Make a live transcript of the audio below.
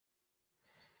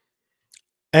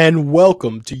And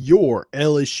welcome to your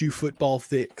LSU Football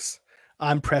Fix.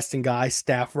 I'm Preston Guy,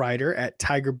 staff writer at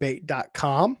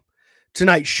TigerBait.com.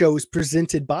 Tonight's show is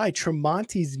presented by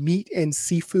Tramonte's Meat and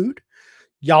Seafood.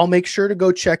 Y'all make sure to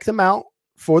go check them out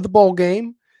for the bowl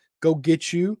game. Go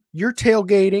get you your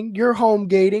tailgating, your home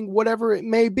gating, whatever it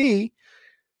may be.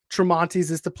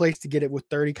 Tramonte's is the place to get it with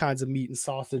 30 kinds of meat and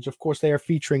sausage. Of course, they are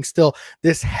featuring still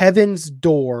this Heaven's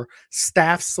Door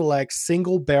Staff Select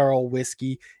Single Barrel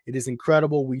Whiskey. It is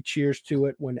incredible. We cheers to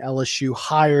it when LSU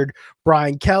hired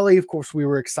Brian Kelly. Of course, we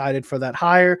were excited for that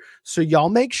hire. So y'all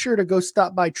make sure to go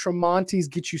stop by Tramonte's,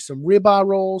 get you some ribeye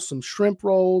rolls, some shrimp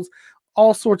rolls,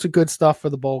 all sorts of good stuff for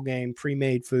the bowl game,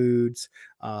 pre-made foods,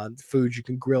 foods you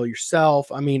can grill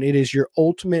yourself. I mean, it is your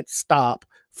ultimate stop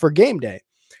for game day.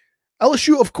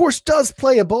 LSU, of course, does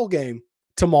play a bowl game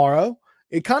tomorrow.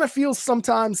 It kind of feels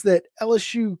sometimes that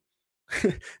LSU,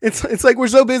 it's like we're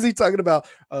so busy talking about,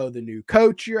 oh, the new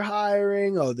coach you're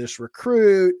hiring, oh, this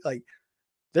recruit. Like,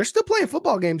 they're still playing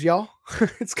football games, y'all.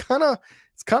 It's kind of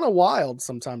wild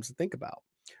sometimes to think about.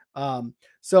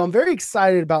 So I'm very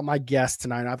excited about my guest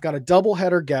tonight. I've got a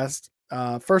doubleheader guest.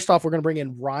 First off, we're going to bring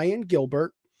in Ryan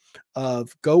Gilbert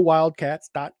of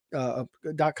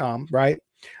GoWildcats.com, right?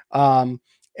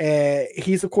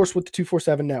 He's, of course, with the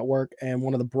 247 Network and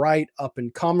one of the bright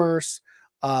up-and-comers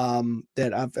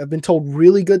that I've been told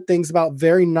really good things about,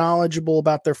 very knowledgeable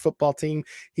about their football team.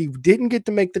 He didn't get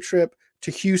to make the trip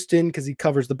to Houston because he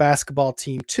covers the basketball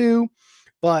team too,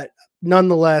 but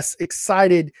nonetheless,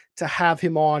 excited to have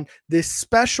him on this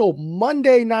special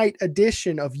Monday night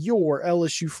edition of your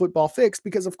LSU Football Fix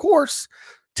because, of course,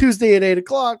 Tuesday at 8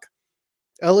 o'clock,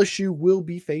 LSU will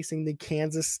be facing the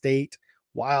Kansas State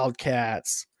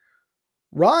Wildcats.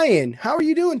 Ryan, how are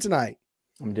you doing tonight?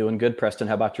 I'm doing good, Preston.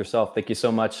 How about yourself? Thank you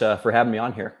so much for having me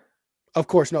on here. Of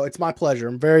course. No, it's my pleasure.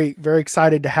 I'm very, very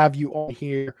excited to have you on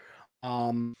here.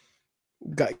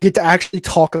 Get to actually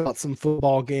talk about some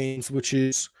football games, which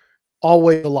is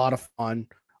always a lot of fun.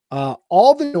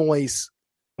 All the noise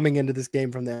coming into this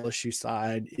game from the LSU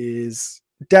side is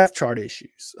depth chart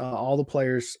issues. All the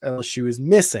players LSU is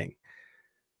missing.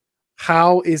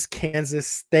 How is Kansas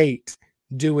State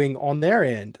doing on their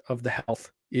end of the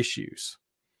health issues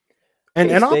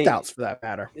and opt-outs for that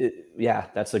matter? Yeah,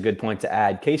 that's a good point to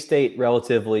add. K-State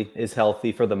relatively is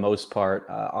healthy for the most part.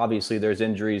 Obviously, there's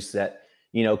injuries that,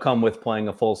 come with playing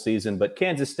a full season, but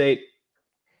Kansas State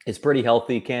is pretty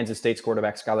healthy. Kansas State's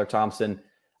quarterback, Skylar Thompson,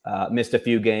 missed a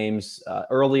few games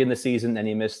early in the season, and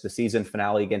he missed the season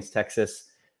finale against Texas.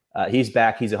 He's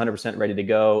back. He's 100% ready to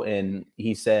go. And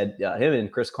he said him and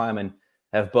Chris Kleiman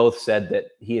have both said that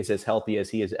he is as healthy as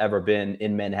he has ever been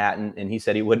in Manhattan. And he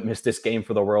said he wouldn't miss this game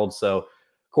for the world. So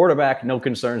quarterback, no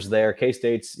concerns there.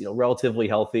 K-State's, relatively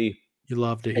healthy. You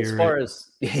love to hear as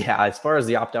far as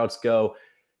the opt-outs go,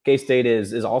 K-State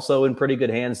is also in pretty good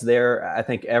hands there. I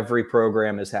think every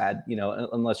program has had,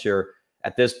 unless you're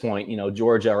at this point,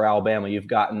 Georgia or Alabama, you've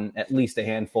gotten at least a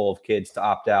handful of kids to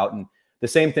opt out. And the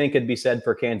same thing could be said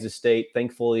for Kansas State.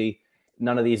 Thankfully,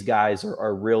 none of these guys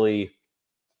are really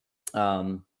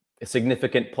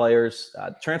significant players.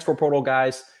 Transfer portal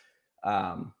guys,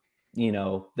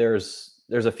 there's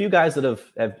a few guys that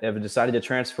have decided to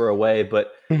transfer away,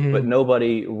 but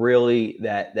nobody really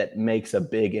that makes a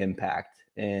big impact.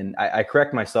 And I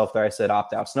correct myself there. I said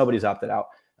opt-outs. Nobody's opted out.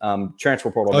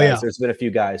 Transfer portal guys. Yeah. There's been a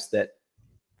few guys that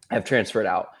have transferred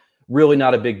out. Really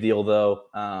not a big deal though.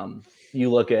 You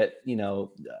look at,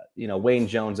 Wayne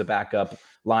Jones, a backup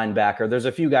linebacker. There's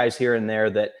a few guys here and there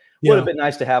that would have been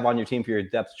nice to have on your team for your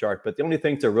depth chart. But the only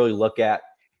thing to really look at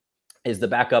is the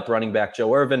backup running back,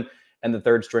 Joe Irvin, and the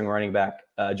third string running back,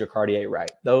 Jacardier Wright.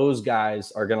 Those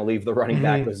guys are going to leave the running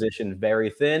back position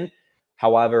very thin.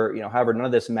 However, none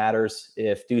of this matters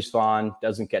if Deuce Vaughn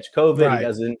doesn't catch COVID, right. He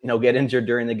doesn't, get injured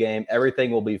during the game. Everything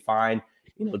will be fine.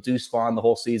 Deuce Vaughn the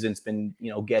whole season's been,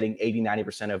 getting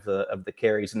 80-90% of the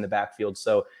carries in the backfield.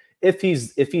 So if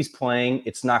he's playing,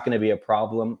 it's not going to be a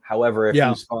problem. However, if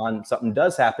Deuce Vaughn, something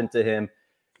does happen to him,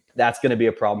 that's going to be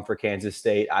a problem for Kansas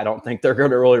State. I don't think they're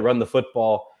going to really run the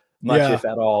football much, if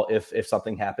at all, if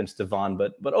something happens to Vaughn.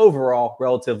 But overall,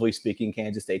 relatively speaking,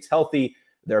 Kansas State's healthy.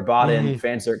 They're bought in.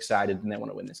 Fans are excited, and they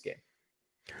want to win this game.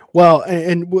 Well,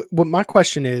 and what my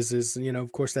question is,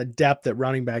 of course, that depth at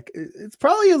running back, it's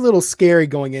probably a little scary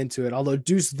going into it, although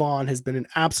Deuce Vaughn has been an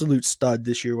absolute stud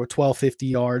this year with 1,250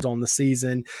 yards on the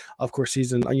season. Of course,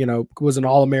 he's was an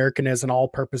All-American as an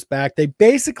all-purpose back. They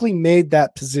basically made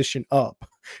that position up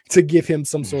to give him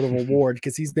some sort of award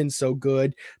because he's been so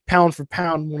good. Pound for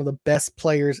pound, one of the best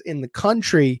players in the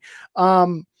country.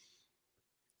 Of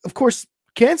course,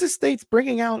 Kansas State's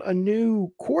bringing out a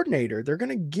new coordinator. They're going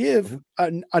to give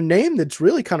a name that's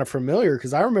really kind of familiar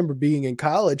because I remember being in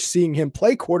college, seeing him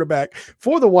play quarterback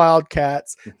for the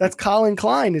Wildcats. That's Colin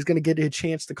Klein is going to get a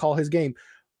chance to call his game.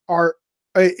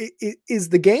 Is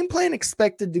the game plan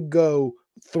expected to go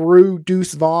through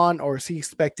Deuce Vaughn, or is he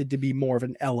expected to be more of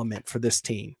an element for this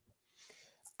team?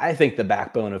 I think the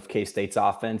backbone of K-State's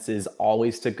offense is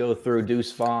always to go through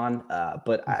Deuce Vaughn,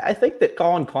 but I think that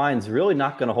Colin Klein's really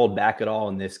not going to hold back at all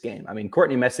in this game. I mean,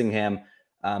 Courtney Messingham,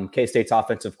 K-State's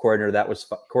offensive coordinator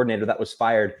that was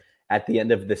fired at the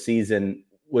end of the season,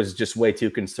 was just way too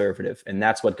conservative, and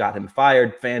that's what got him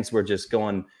fired. Fans were just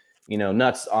going,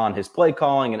 nuts on his play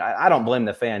calling, and I don't blame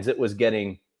the fans. It was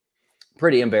getting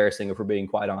pretty embarrassing, if we're being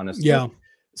quite honest. Yeah.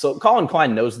 So Colin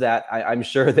Klein knows that. I'm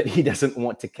sure that he doesn't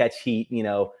want to catch heat,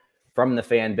 from the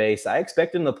fan base. I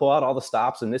expect him to pull out all the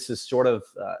stops, and this is sort of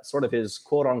his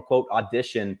quote unquote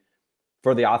audition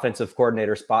for the offensive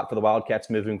coordinator spot for the Wildcats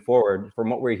moving forward. From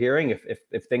what we're hearing,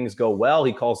 if things go well,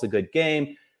 he calls a good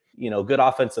game, good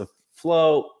offensive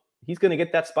flow, he's going to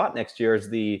get that spot next year as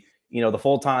the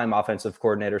full-time offensive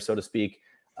coordinator, so to speak.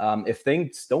 If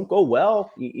things don't go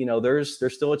well, there's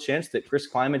still a chance that Chris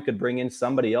Kleiman could bring in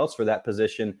somebody else for that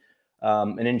position.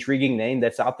 An intriguing name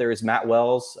that's out there is Matt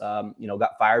Wells.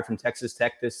 Got fired from Texas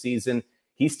Tech this season.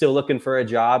 He's still looking for a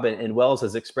job, and Wells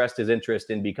has expressed his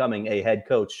interest in becoming a head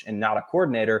coach and not a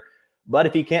coordinator. But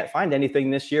if he can't find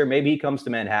anything this year, maybe he comes to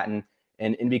Manhattan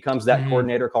and becomes that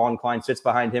coordinator. Colin Klein sits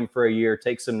behind him for a year,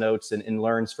 takes some notes, and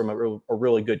learns from a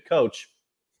really good coach.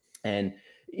 And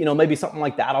maybe something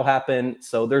like that'll happen.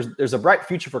 So there's a bright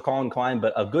future for Colin Klein,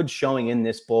 but a good showing in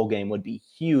this bowl game would be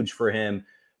huge for him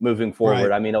moving forward.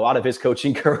 Right. I mean, a lot of his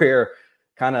coaching career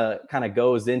kind of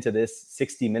goes into this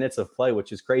 60 minutes of play,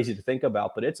 which is crazy to think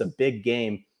about, but it's a big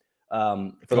game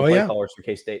for the play callers for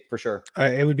K-State for sure.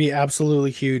 It would be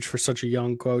absolutely huge for such a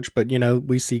young coach, but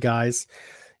we see guys,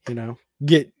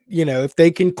 get, if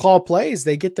they can call plays,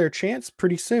 they get their chance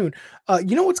pretty soon.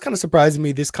 What's kind of surprising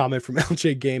me, this comment from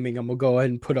LJ Gaming, I'm going to go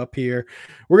ahead and put up here.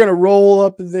 We're going to roll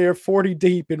up there 40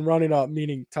 deep and run it up,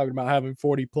 meaning talking about having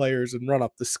 40 players and run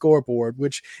up the scoreboard,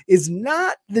 which is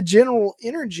not the general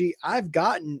energy I've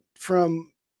gotten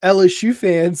from LSU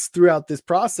fans throughout this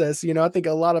process. I think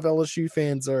a lot of LSU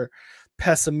fans are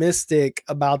pessimistic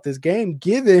about this game,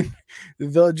 given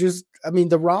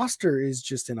the roster is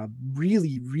just in a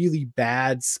really, really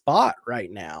bad spot right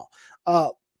now.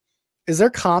 Is there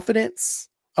confidence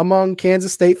among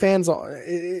Kansas State fans?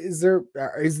 Do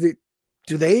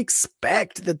they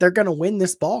expect that they're going to win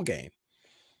this ball game?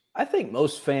 I think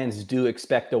most fans do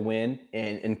expect a win,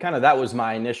 and kind of that was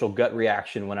my initial gut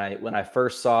reaction when I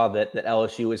first saw that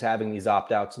LSU was having these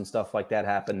opt-outs and stuff like that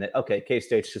happen, that, okay,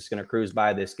 K-State's just going to cruise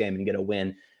by this game and get a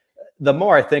win. The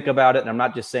more I think about it, and I'm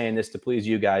not just saying this to please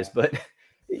you guys, but,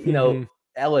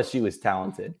 LSU is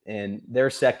talented, and their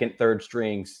second, third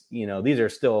strings, these are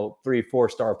still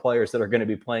 3-4-star players that are going to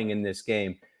be playing in this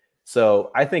game.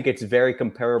 So I think it's very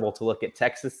comparable to look at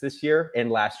Texas this year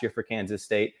and last year for Kansas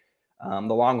State.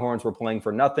 The Longhorns were playing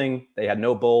for nothing. They had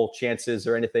no bowl chances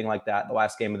or anything like that the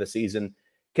last game of the season.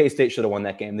 K-State should have won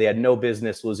that game. They had no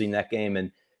business losing that game.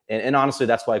 And honestly,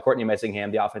 that's why Courtney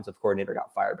Messingham, the offensive coordinator,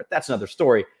 got fired. But that's another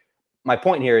story. My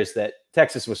point here is that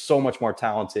Texas was so much more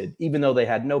talented. Even though they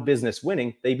had no business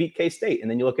winning, they beat K-State. And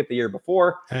then you look at the year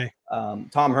before,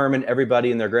 Tom Herman,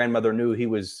 everybody and their grandmother knew he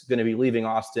was going to be leaving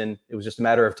Austin. It was just a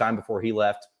matter of time before he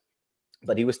left.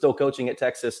 But he was still coaching at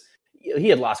Texas. He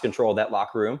had lost control of that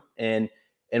locker room. And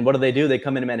what do? They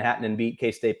come into Manhattan and beat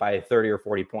K-State by 30 or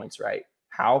 40 points, right?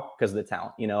 How? Because of the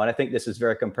talent, and I think this is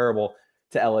very comparable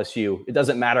to LSU. It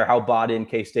doesn't matter how bought in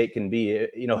K-State can be.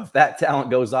 If that talent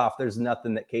goes off, there's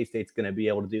nothing that K-State's going to be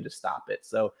able to do to stop it.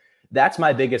 So that's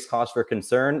my biggest cause for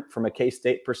concern from a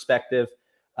K-State perspective.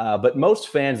 But most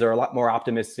fans are a lot more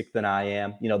optimistic than I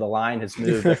am. The line has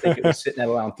moved. I think it was sitting at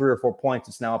around 3 or 4 points.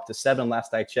 It's now up to 7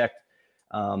 last I checked.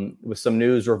 With some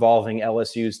news revolving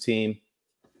LSU's team.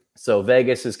 So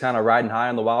Vegas is kind of riding high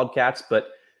on the Wildcats, but,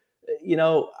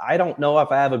 I don't know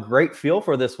if I have a great feel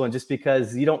for this one just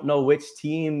because you don't know which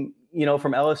team,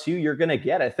 from LSU you're going to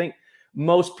get. I think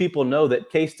most people know that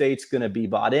K-State's going to be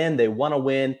bought in. They want to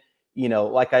win.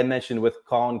 Like I mentioned with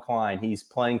Colin Klein, he's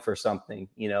playing for something.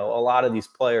 A lot of these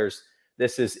players,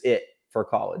 this is it for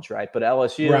college, right? But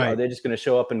LSU, Are they just going to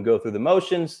show up and go through the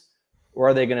motions, or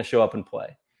are they going to show up and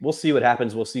play? We'll see what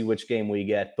happens. We'll see which game we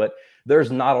get, but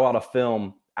there's not a lot of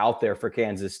film out there for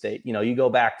Kansas State. You go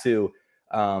back to,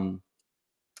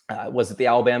 was it the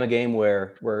Alabama game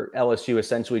where LSU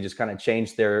essentially just kind of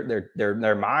changed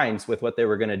their minds with what they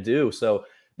were going to do. So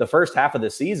the first half of the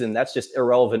season, that's just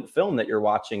irrelevant film that you're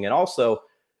watching. And also,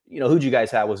 who'd you guys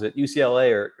have? Was it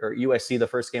UCLA or USC the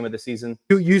first game of the season?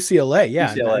 UCLA,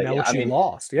 yeah. UCLA, and LSU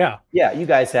lost, yeah. Yeah, you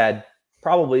guys had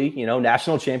probably,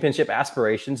 national championship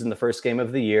aspirations in the first game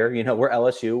of the year. We're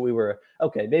LSU. We were,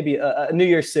 okay, maybe a New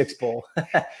Year's Six bowl.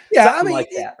 Yeah, I mean, like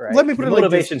that, right? Let me put the it like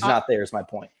motivation's this. not there is my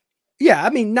point. Yeah,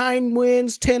 I mean, 9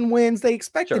 wins, 10 wins. They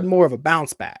expected more of a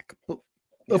bounce back.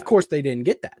 Of course, they didn't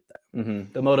get that, though.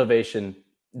 Mm-hmm. The motivation,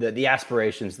 the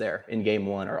aspirations there in game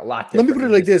one are a lot different. Let me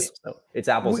put it like this. Game, so it's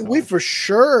apples. We for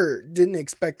sure didn't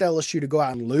expect LSU to go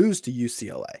out and lose to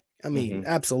UCLA. I mean,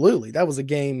 absolutely. That was a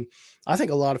game I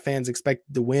think a lot of fans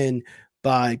expected to win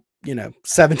by,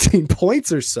 17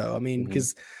 points or so. I mean,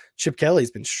 because Chip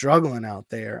Kelly's been struggling out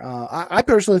there. I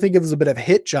personally think it was a bit of a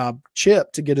hit job,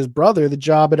 Chip, to get his brother the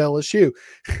job at LSU.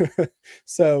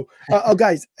 So,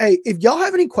 guys, hey, if y'all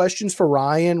have any questions for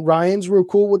Ryan's real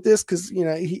cool with this because,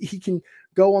 he can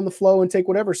go on the flow and take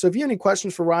whatever. So if you have any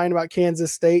questions for Ryan about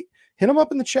Kansas State, hit them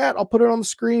up in the chat. I'll put it on the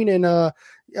screen and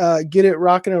get it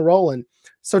rocking and rolling.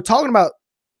 So talking about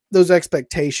those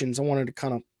expectations, I wanted to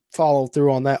kind of follow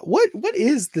through on that. What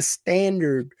is the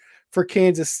standard for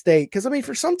Kansas State? Because, I mean,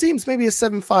 for some teams, maybe a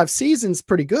 7-5 season is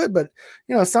pretty good, but,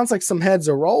 it sounds like some heads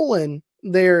are rolling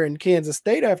there in Kansas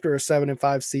State after a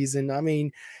 7-5 season. I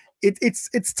mean,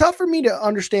 it's tough for me to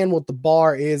understand what the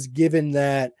bar is, given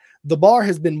that the bar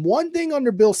has been one thing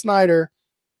under Bill Snyder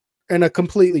and a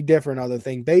completely different other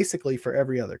thing, basically for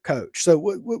every other coach. So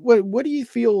what do you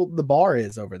feel the bar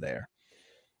is over there?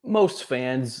 Most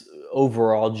fans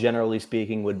overall, generally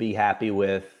speaking, would be happy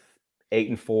with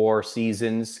 8-4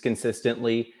 seasons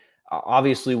consistently.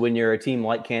 Obviously, when you're a team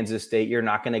like Kansas State, you're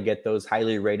not going to get those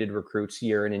highly rated recruits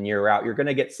year in and year out. You're going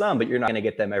to get some, but you're not going to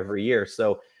get them every year.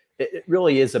 So it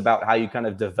really is about how you kind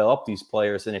of develop these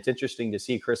players. And it's interesting to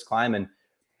see Chris Kleiman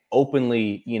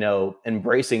openly,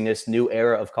 embracing this new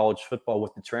era of college football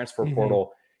with the transfer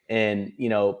portal. And,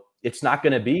 it's not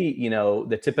going to be,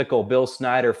 the typical Bill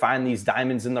Snyder, find these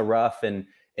diamonds in the rough and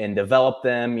develop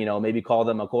them, maybe call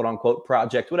them a quote unquote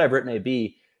project, whatever it may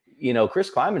be.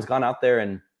 Chris Kleiman's gone out there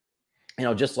and,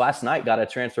 just last night got a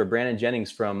transfer, Brandon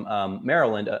Jennings from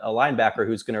Maryland, a linebacker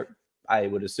who's going to, I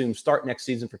would assume, start next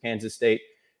season for Kansas State,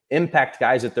 impact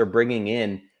guys that they're bringing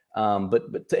in.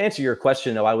 But to answer your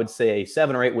question, though, I would say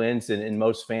 7 or 8 wins and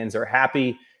most fans are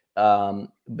happy. And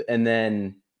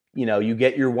then, you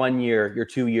get your 1 year, your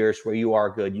 2 years where you are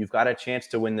good. You've got a chance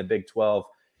to win the Big 12.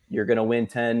 You're going to win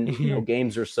 10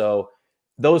 games or so.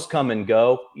 Those come and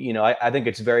go. I think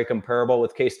it's very comparable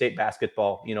with K-State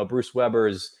basketball. Bruce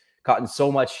Weber's gotten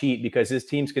so much heat because his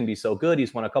teams can be so good.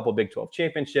 He's won a couple Big 12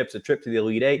 championships, a trip to the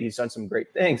Elite Eight. He's done some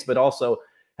great things, but also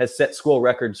has set school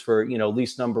records for,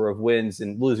 least number of wins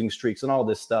and losing streaks and all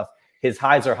this stuff. His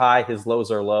highs are high, his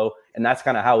lows are low. And that's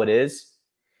kind of how it is.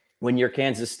 When you're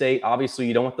Kansas State, obviously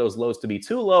you don't want those lows to be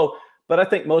too low, but I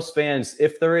think most fans,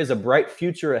 if there is a bright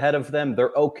future ahead of them,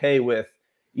 they're okay with,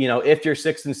 if you're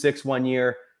 6-6 1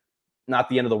 year, not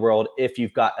the end of the world if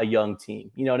you've got a young team.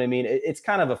 You know what I mean? It's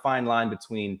kind of a fine line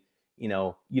between, you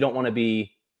don't want to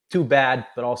be too bad,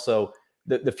 but also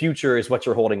the future is what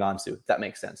you're holding on to, if that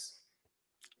makes sense.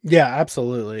 Yeah,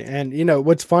 absolutely. And,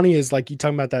 what's funny is like you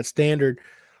talking about that standard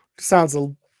sounds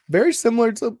very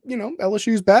similar to,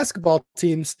 LSU's basketball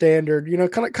team standard,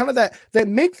 kind of that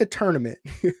make the tournament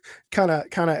kind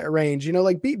of range,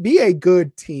 like be a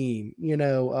good team,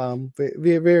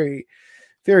 very,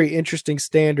 very interesting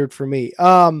standard for me.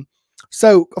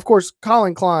 So of course,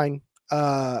 Colin Klein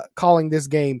calling this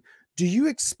game. Do you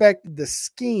expect the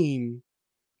scheme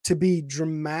to be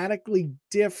dramatically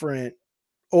different,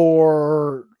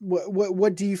 or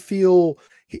what do you feel?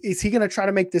 Is he going to try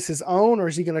to make this his own, or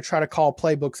is he going to try to call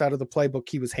playbooks out of the playbook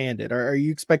he was handed? Or are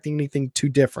you expecting anything too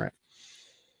different?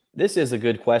 This is a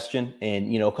good question.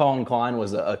 And, Colin Klein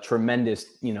was a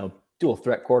tremendous, dual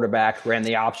threat quarterback, ran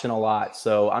the option a lot.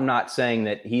 So I'm not saying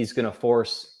that he's going to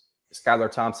force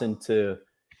Skylar Thompson to,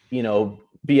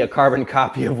 be a carbon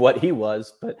copy of what he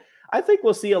was. But I think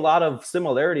we'll see a lot of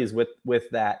similarities with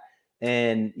that.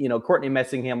 And, Courtney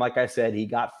Messingham, like I said, he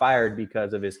got fired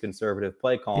because of his conservative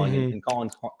play calling. And Colin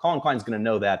Klein's going to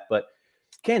know that. But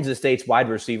Kansas State's wide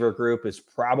receiver group is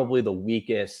probably the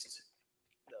weakest,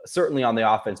 certainly on the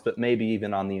offense, but maybe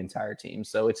even on the entire team.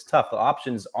 So it's tough.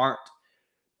 There's not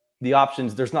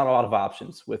a lot of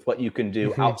options with what you can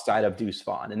do outside of Deuce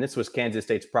Vaughn. And this was Kansas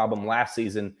State's problem last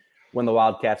season when the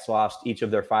Wildcats lost each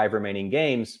of their 5 remaining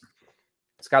games.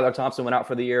 Skylar Thompson went out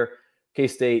for the year.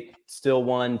 K-State still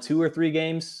won 2 or 3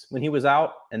 games when he was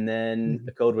out. And then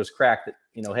the code was cracked that,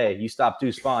 hey, you stop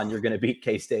Deuce Vaughn, you're going to beat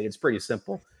K-State. It's pretty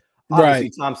simple. Obviously,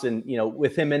 right. Thompson,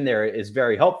 with him in there is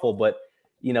very helpful, but,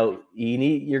 you're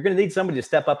going to need somebody to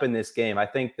step up in this game. I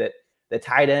think that the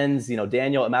tight ends,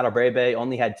 Daniel Amadabrebe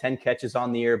only had 10 catches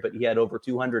on the year, but he had over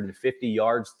 250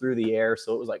 yards through the air.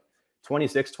 So it was like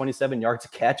 26, 27 yards a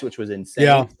catch, which was insane.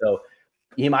 Yeah. So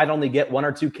he might only get 1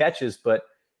 or 2 catches, but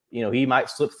he might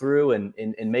slip through and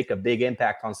make a big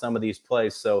impact on some of these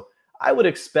plays. So I would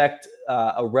expect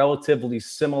a relatively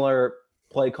similar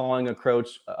play calling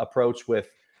approach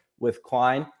with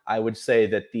Klein. I would say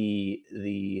that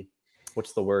the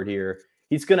what's the word here?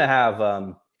 He's going to have,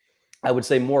 I would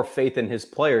say, more faith in his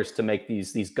players to make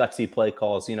these gutsy play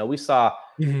calls. We saw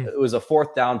it was a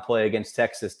 4th down play against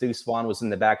Texas. Deuce Vaughn was in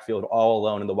the backfield all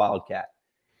alone in the Wildcat,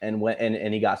 and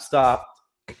he got stopped.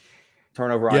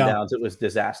 Turnover on downs. It was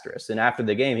disastrous. And after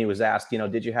the game, he was asked,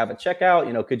 did you have a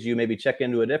checkout? Could you maybe check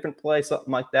into a different play,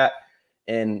 something like that?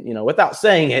 And, without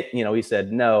saying it, he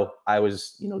said, no, I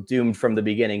was, doomed from the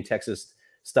beginning. Texas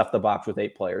stuffed the box with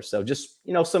 8 players. So just,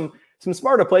 some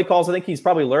smarter play calls. I think he's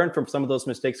probably learned from some of those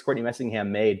mistakes Courtney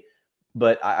Messingham made.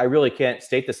 But I really can't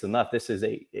state this enough. This is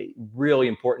a really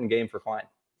important game for Klein.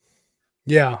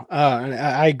 Yeah, and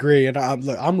I agree. And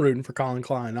I'm rooting for Colin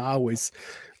Klein.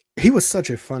 He was such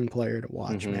a fun player to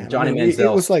watch, man. Johnny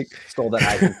Manziel it was like stole that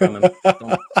Heisman from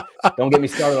him. Don't get me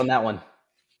started on that one.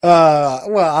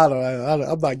 Well, I don't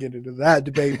know. I'm not getting into that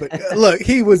debate, but look,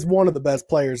 he was one of the best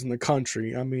players in the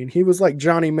country. I mean, he was like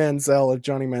Johnny Manziel if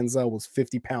Johnny Manziel was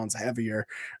 50 pounds heavier.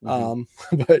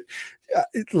 But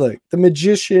look, the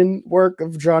magician work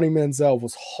of Johnny Manziel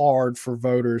was hard for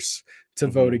voters to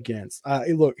vote against.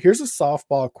 Look, here's a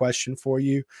softball question for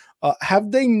you.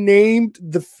 Have they named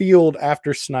the field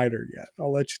after Snyder yet?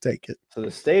 I'll let you take it. So the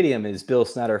stadium is Bill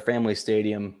Snyder Family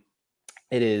Stadium.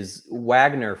 It is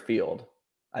Wagner Field,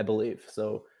 I believe.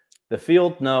 So the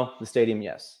field, no. The stadium,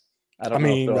 yes. I don't know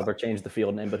if they'll ever change the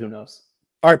field name, but who knows?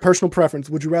 All right, personal preference.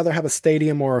 Would you rather have a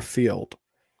stadium or a field?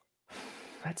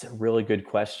 That's a really good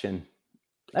question.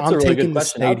 That's a really good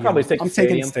question. I'd probably take the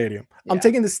stadium. Taking the stadium. Yeah. I'm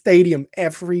taking the stadium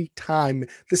every time.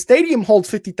 The stadium holds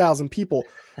 50,000 people.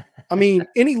 I mean,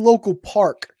 any local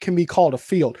park can be called a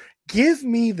field. Give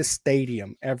me the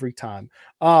stadium every time.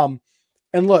 And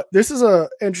look, this is an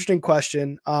interesting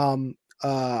question.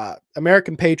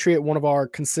 American Patriot, one of our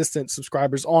consistent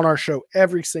subscribers on our show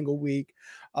every single week,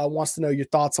 wants to know your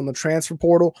thoughts on the transfer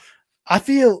portal. I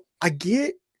feel I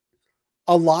get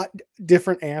a lot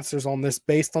different answers on this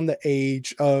based on the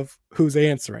age of who's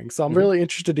answering. So I'm really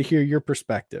interested to hear your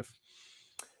perspective.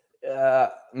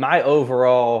 My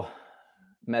overall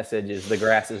message is the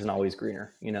grass isn't always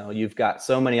greener. You've got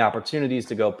so many opportunities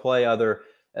to go play at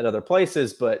other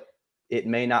places, but it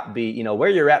may not be, where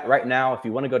you're at right now. If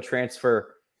you want to go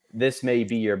transfer, this may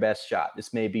be your best shot.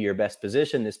 This may be your best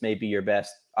position. This may be your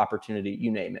best opportunity.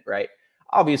 You name it, right?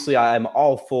 Obviously, I'm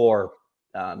all for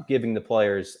giving the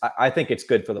players. I think it's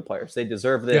good for the players. They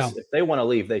deserve this. Yeah. If they want to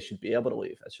leave, they should be able to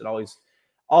leave. That should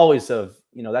always have,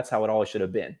 that's how it always should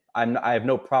have been. I have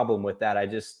no problem with that. I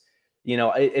just,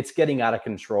 it's getting out of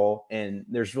control and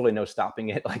there's really no stopping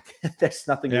it. Like there's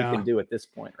nothing you can do at this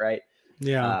point. Right.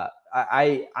 Yeah.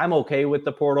 I'm okay with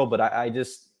the portal, but I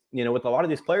just, with a lot of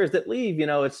these players that leave,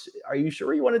 are you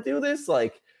sure you want to do this?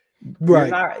 Like,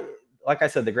 right. Like I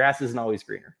said, the grass isn't always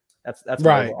greener. That's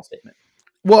my overall statement.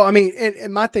 Well, I mean,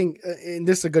 and my thing, and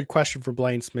this is a good question for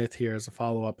Blaine Smith here as a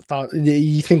follow-up. I thought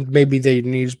you think maybe there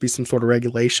needs to be some sort of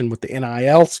regulation with the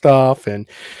NIL stuff and,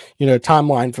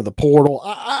 timeline for the portal.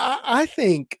 I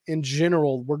think in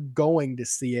general, we're going to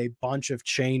see a bunch of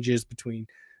changes between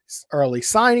early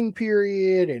signing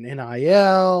period and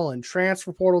NIL and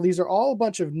transfer portal. These are all a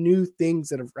bunch of new things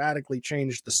that have radically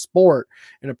changed the sport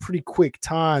in a pretty quick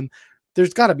time.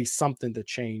 There's got to be something to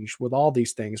change with all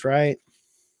these things, right?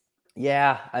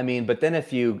 Yeah, I mean, but then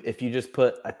if you just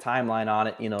put a timeline on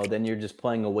it, then you're just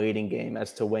playing a waiting game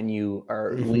as to when you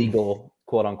are legal,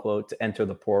 quote unquote, to enter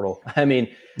the portal. I mean,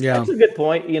 that's a good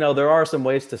point. There are some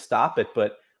ways to stop it,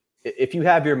 but if you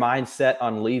have your mind set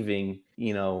on leaving,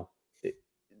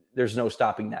 there's no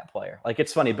stopping that player. Like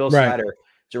it's funny, Bill Snyder,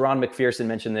 Jerron McPherson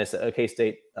mentioned this, a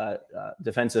K-State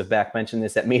defensive back mentioned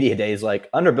this at media days. Like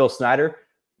under Bill Snyder,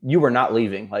 you were not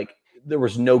leaving. Like there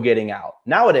was no getting out.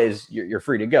 Nowadays, you're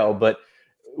free to go, but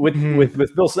with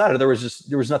Bill Snyder, there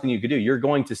was nothing you could do. You're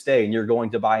going to stay and you're going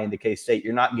to buy into K-State.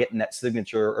 You're not getting that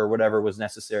signature or whatever was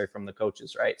necessary from the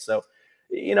coaches, right? So,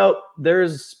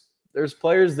 there's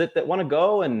players that want to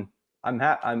go, and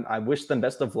I wish them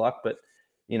best of luck, but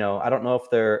I don't know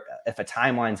if a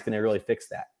timeline is going to really fix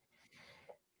that.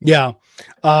 Yeah.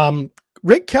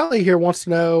 Rick Kelly here wants to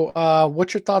know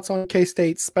what's your thoughts on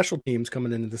K-State's special teams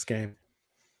coming into this game?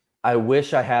 I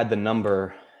wish I had the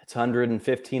number. It's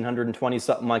 115, 120,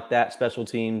 something like that. Special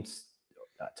teams.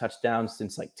 touchdowns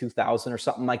since like 2000 or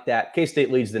something like that.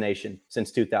 K-State leads the nation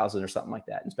since 2000 or something like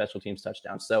that in special teams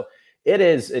touchdowns. So it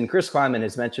is, and Chris Kleiman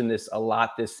has mentioned this a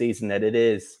lot this season, that it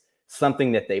is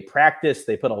something that they practice,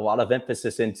 they put a lot of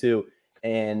emphasis into.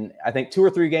 And I think 2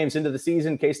 or 3 games into the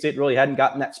season, K-State really hadn't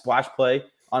gotten that splash play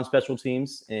on special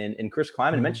teams. And Chris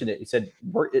Kleiman mentioned it. He said,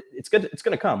 it's good. It's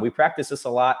going to come. We practice this a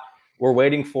lot. We're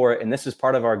waiting for it. And this is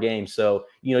part of our game. So,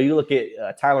 you look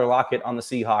at Tyler Lockett on the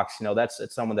Seahawks,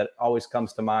 that's someone that always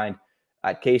comes to mind.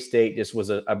 At K-State, just was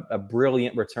a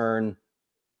brilliant return,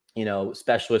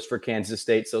 specialist for Kansas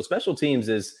State. So special teams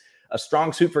is a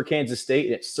strong suit for Kansas State.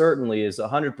 And it certainly is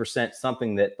 100%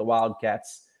 something that the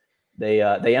Wildcats, they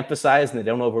emphasize and they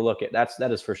don't overlook it.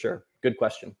 That is for sure. Good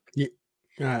question. Yeah,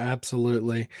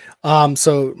 absolutely.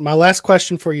 So my last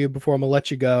question for you before I'm gonna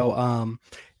let you go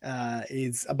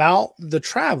is about the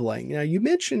traveling. You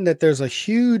mentioned that there's a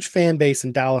huge fan base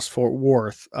in Dallas-Fort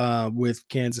Worth with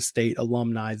Kansas State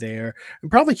alumni there,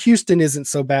 and probably Houston isn't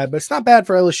so bad, but it's not bad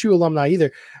for LSU alumni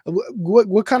either.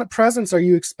 What kind of presence are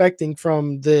you expecting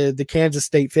from the Kansas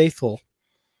State faithful?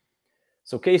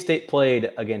 So K-State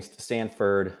played against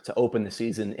Stanford to open the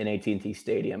season in AT&T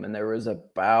Stadium, and there was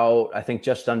about, I think,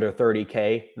 just under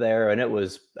 30K there, and it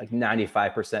was like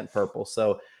 95% purple.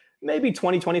 So maybe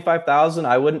 20, 25,000.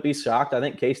 I wouldn't be shocked. I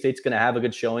think K-State's going to have a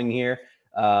good showing here.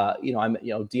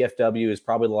 DFW is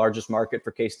probably the largest market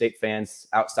for K-State fans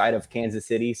outside of Kansas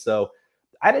City. So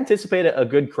I'd anticipate a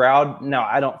good crowd. Now,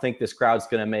 I don't think this crowd's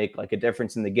going to make like a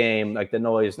difference in the game, like the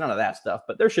noise, none of that stuff,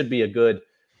 but there should be a good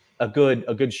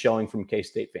showing from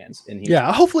K-State fans in Houston.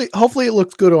 Yeah, hopefully it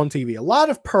looks good on TV. A lot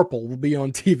of purple will be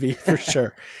on TV for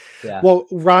sure. Yeah. Well,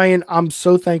 Ryan, I'm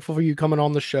so thankful for you coming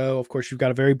on the show. Of course, you've got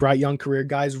a very bright young career,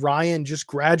 guys. Ryan just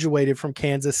graduated from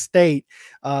Kansas State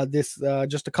just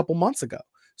a couple months ago.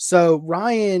 So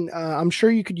Ryan, I'm sure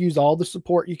you could use all the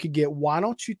support you could get. Why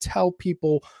don't you tell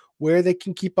people where they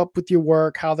can keep up with your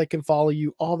work, how they can follow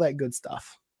you, all that good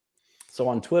stuff? So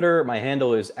on Twitter, my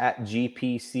handle is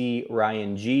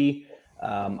 @GPCRyanG.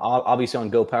 Obviously on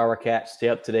Go Power Cat, stay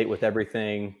up to date with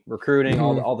everything, recruiting,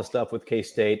 all the stuff with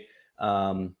K-State.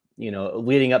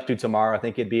 Leading up to tomorrow, I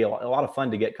think it'd be a lot of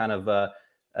fun to get kind of a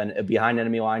behind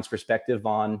enemy lines perspective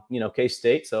on,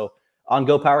 K-State. So on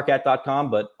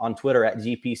gopowercat.com, but on Twitter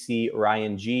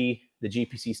 @GPCRyanG. The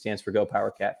GPC stands for Go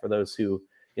Power Cat for those who,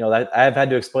 I've had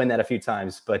to explain that a few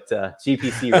times, but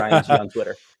GPCRyanG on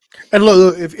Twitter. And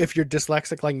look, if you're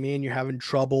dyslexic like me and you're having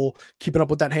trouble keeping up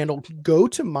with that handle, go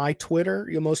to my Twitter.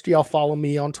 Most of y'all follow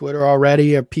me on Twitter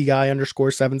already,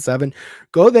 PGuy_77.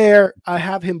 Go there. I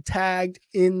have him tagged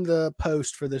in the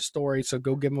post for this story, so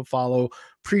go give him a follow.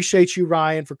 Appreciate you,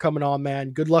 Ryan, for coming on,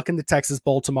 man. Good luck in the Texas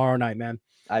Bowl tomorrow night, man.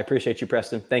 I appreciate you,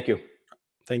 Preston. Thank you.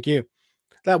 Thank you.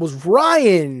 That was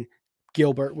Ryan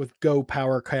Gilbert with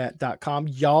gopowercat.com.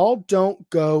 Y'all don't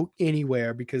go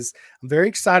anywhere because I'm very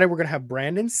excited. We're going to have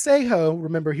Brandon Saho.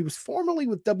 Remember, he was formerly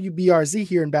with WBRZ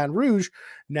here in Baton Rouge,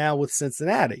 now with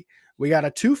Cincinnati. We got a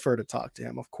twofer to talk to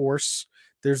him. Of course,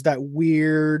 there's that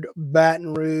weird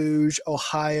Baton Rouge,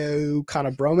 Ohio kind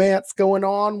of bromance going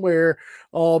on where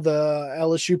all the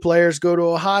LSU players go to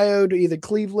Ohio to either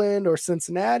Cleveland or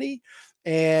Cincinnati,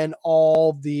 and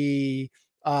all the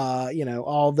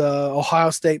Ohio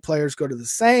State players go to the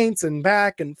Saints and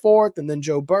back and forth. And then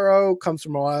Joe Burrow comes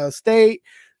from Ohio State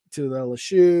to the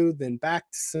LSU, then back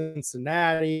to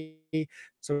Cincinnati.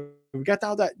 So we got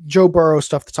all that Joe Burrow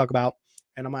stuff to talk about.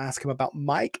 And I'm going to ask him about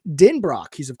Mike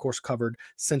Denbrock. He's, of course, covered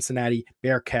Cincinnati,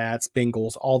 Bearcats,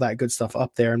 Bengals, all that good stuff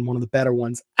up there, and one of the better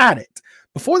ones at it.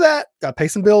 Before that, got to pay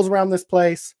some bills around this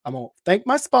place. I'm going to thank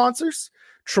my sponsors,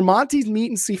 Tramonte's Meat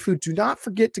and Seafood. Do not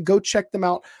forget to go check them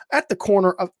out at the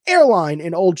corner of Airline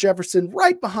in Old Jefferson,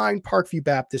 right behind Parkview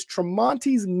Baptist.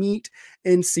 Tramonte's Meat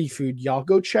and Seafood. Y'all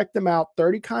go check them out.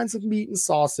 30 kinds of meat and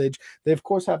sausage. They, of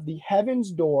course, have the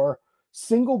Heaven's Door,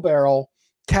 single barrel,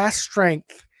 cast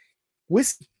strength,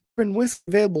 whiskey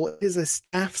available. It is a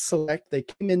staff select. They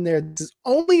came in there. This is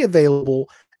only available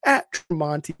at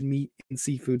Tramonte's Meat and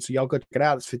Seafood. So y'all go check it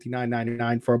out. It's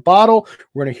 $59.99 for a bottle.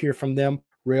 We're going to hear from them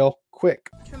real quick.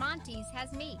 Tramonte's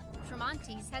has meat.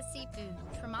 Tramonte's has seafood.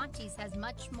 Tramonte's has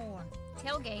much more.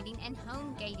 Tailgating and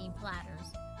home gating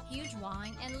platters. Huge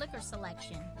wine and liquor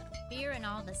selection. Beer and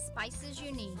all the spices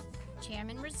you need.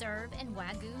 Chairman Reserve and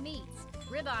Wagyu meats.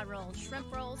 Ribeye rolls,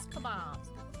 shrimp rolls, kebabs.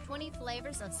 20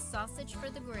 flavors of sausage for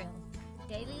the grill.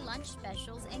 Daily lunch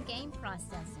specials and game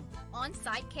processing.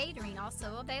 On-site catering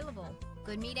also available.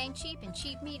 Good meat ain't cheap and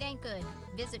cheap meat ain't good.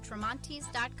 Visit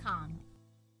Tramonte's.com.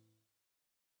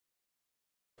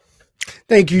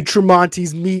 Thank you,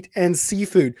 Tramonte's Meat and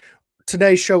Seafood.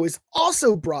 Today's show is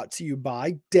also brought to you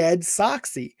by Dead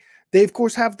Soxy. They, of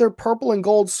course, have their purple and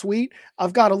gold suite.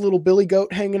 I've got a little billy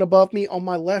goat hanging above me on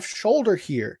my left shoulder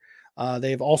here.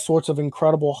 They have all sorts of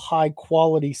incredible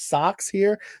high-quality socks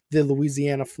here. The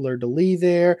Louisiana Fleur-de-Lis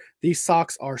there. These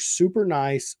socks are super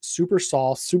nice, super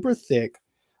soft, super thick.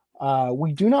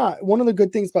 We do not, one of the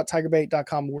good things about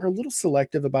TigerBait.com, we're a little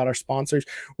selective about our sponsors.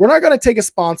 We're not going to take a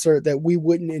sponsor that we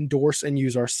wouldn't endorse and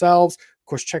use ourselves. Of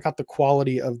course, check out the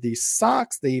quality of these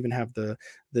socks. They even have the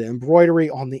embroidery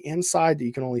on the inside that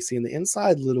you can only see in the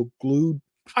inside, little glue.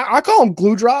 I call them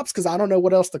glue drops because I don't know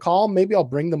what else to call them. Maybe I'll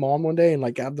bring them on one day and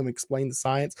like have them explain the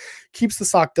science. Keeps the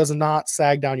sock, does not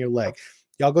sag down your leg.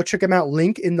 Y'all go check them out.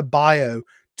 Link in the bio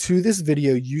to this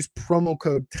video. Use promo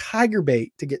code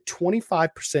TigerBait to get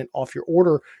 25% off your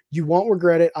order. You won't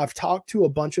regret it. I've talked to a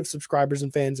bunch of subscribers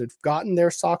and fans who've gotten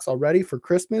their socks already for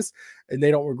Christmas, and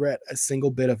they don't regret a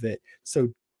single bit of it. So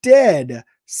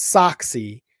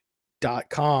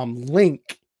deadsoxy.com,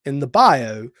 link in the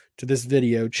bio to this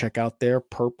video. Check out their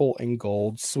purple and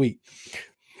gold suite.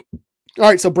 All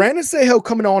right, so Brandon Saho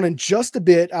coming on in just a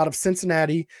bit out of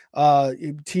Cincinnati,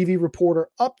 TV reporter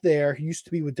up there. He used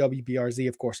to be with WBRZ,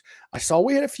 of course. I saw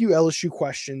we had a few LSU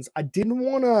questions. I didn't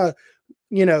want to,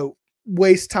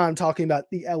 waste time talking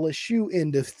about the LSU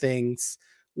end of things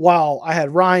while I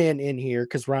had Ryan in here,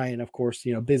 because Ryan, of course,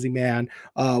 busy man.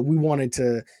 We wanted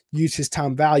to use his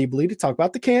time valuably to talk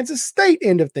about the Kansas State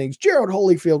end of things. Gerald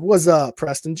Holyfield, what's up,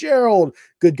 Preston? Gerald,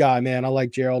 good guy, man. I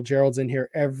like Gerald. Gerald's in here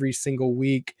every single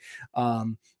week,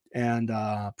 and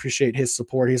appreciate his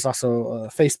support. He's also a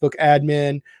Facebook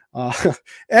admin.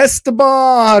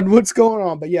 Esteban, what's going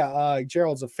on? But yeah,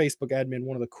 Gerald's a Facebook admin,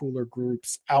 one of the cooler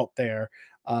groups out there.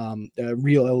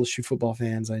 Real LSU football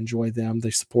fans. I enjoy them. They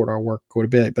support our work quite a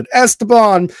bit. But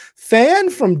Esteban,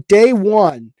 fan from day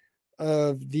one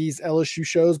of these LSU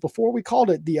shows, before we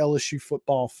called it the LSU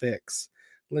football fix.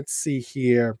 Let's see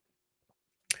here.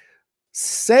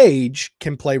 Sage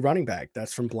can play running back.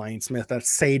 That's from Blaine Smith. That's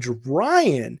Sage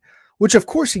Ryan, which of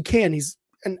course he can. He's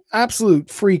an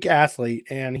absolute freak athlete,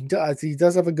 and he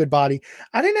does have a good body.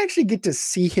 I didn't actually get to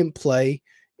see him play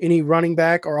any running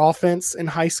back or offense in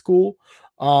high school.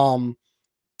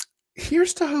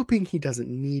 Here's to hoping he doesn't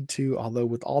need to, although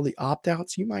with all the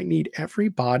opt-outs, you might need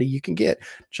everybody you can get.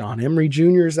 John Emery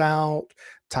Jr. is out.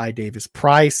 Ty Davis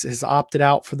Price has opted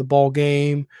out for the ball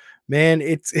game. Man,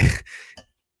 it's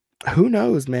who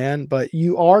knows, man, but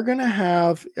you are going to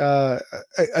have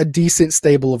a decent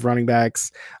stable of running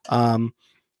backs.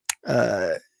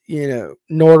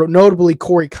 Notably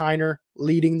Corey Kiner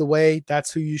leading the way.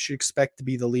 That's who you should expect to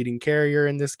be the leading carrier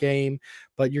in this game,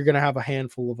 but you're going to have a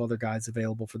handful of other guys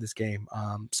available for this game,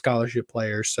 scholarship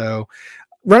players. So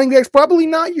running back's probably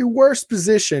not your worst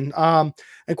position. And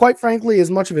quite frankly,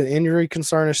 as much of an injury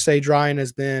concern as Sage Ryan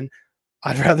has been,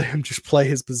 I'd rather him just play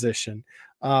his position.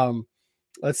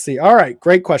 Let's see. All right,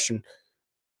 great question.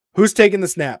 Who's taking the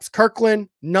snaps? Kirkland,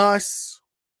 Nuss?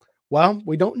 Well,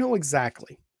 we don't know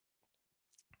exactly.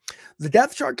 The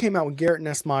depth chart came out with Garrett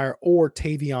Nussmeier or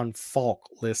Tavion Falk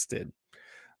listed.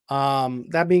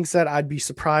 That being said, I'd be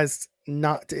surprised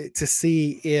not to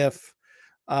see if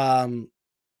John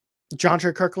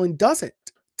Trey Kirkland doesn't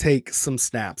take some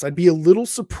snaps. I'd be a little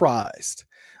surprised.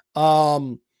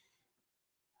 And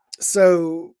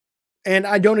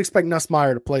I don't expect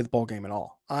Nussmeier to play the ball game at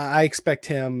all. I expect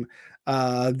him.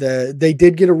 They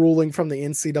did get a ruling from the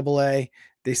NCAA.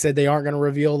 They said they aren't going to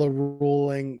reveal the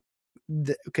ruling.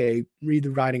 Okay, read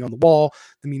the writing on the wall.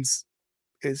 That means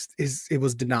it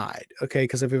was denied. Okay,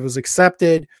 because if it was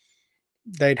accepted,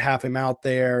 they'd have him out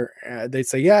there. They'd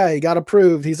say, yeah, he got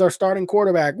approved. He's our starting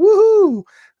quarterback. Woohoo!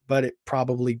 But it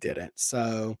probably didn't.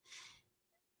 So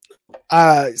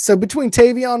between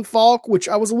Tavion Falk, which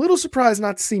I was a little surprised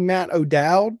not to see Matt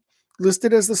O'Dowd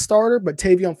listed as the starter, but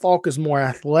Tavion Falk is more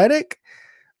athletic.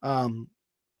 From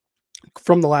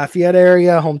the Lafayette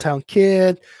area, hometown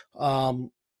kid.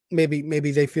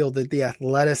 Maybe they feel that the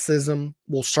athleticism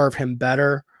will serve him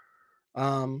better.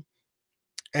 And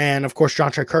of course, John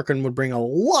Trey Kirkland would bring a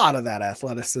lot of that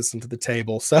athleticism to the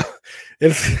table. So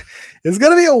it's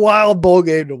going to be a wild bowl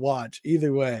game to watch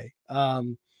either way.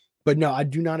 But no, I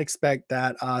do not expect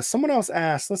that. Someone else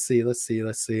asked, let's see. Of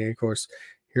course,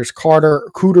 here's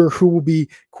Cooter, who will be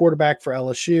quarterback for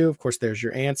LSU. Of course, there's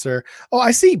your answer. Oh,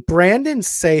 I see Brandon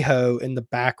Saho in the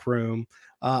back room.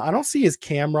 I don't see his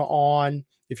camera on.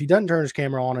 If he doesn't turn his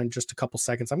camera on in just a couple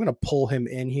seconds, I'm going to pull him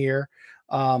in here.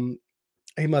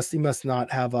 He must not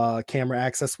have camera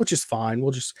access, which is fine.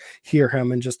 We'll just hear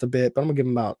him in just a bit, but I'm going to give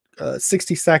him about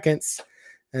 60 seconds,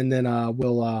 and then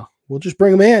we'll just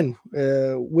bring him in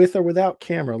with or without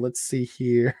camera. Let's see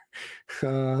here.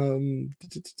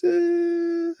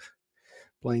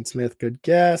 Blaine Smith, good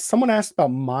guess. Someone asked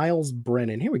about Miles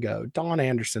Brennan. Here we go. Don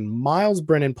Anderson, Miles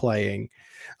Brennan playing.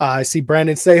 I see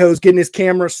Brandon Saho's getting his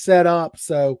camera set up,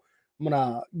 so I'm going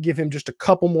to give him just a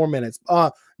couple more minutes.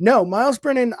 No, Miles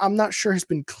Brennan, I'm not sure has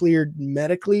been cleared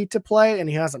medically to play, and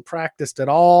he hasn't practiced at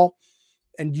all.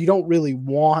 And you don't really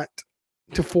want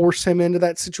to force him into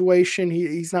that situation.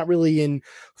 He's not really in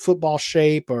football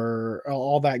shape or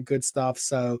all that good stuff.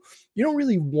 So you don't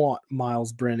really want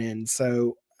Miles Brennan.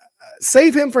 So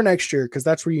save him for next year, because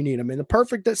that's where you need him. In the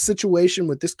perfect situation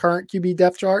with this current QB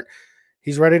depth chart,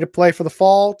 he's ready to play for the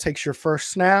fall, takes your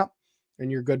first snap,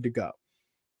 and you're good to go.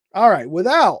 All right,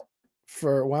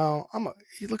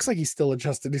 he looks like he's still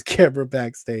adjusted his camera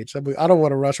backstage. I don't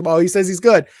want to rush him. Oh, he says he's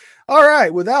good. All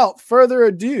right, without further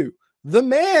ado, the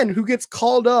man who gets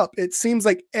called up, it seems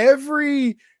like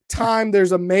every time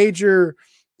there's a major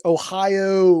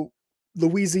Ohio,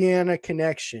 Louisiana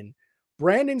connection,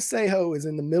 Brandon Saho is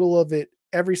in the middle of it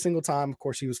every single time. Of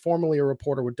course, he was formerly a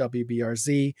reporter with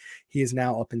WBRZ. He is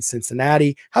now up in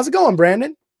Cincinnati. How's it going,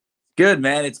 Brandon? Good,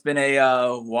 man. It's been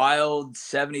a wild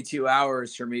 72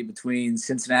 hours for me between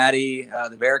Cincinnati,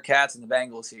 the Bearcats, and the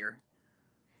Bengals here.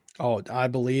 Oh, I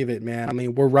believe it, man. I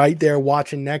mean, we're right there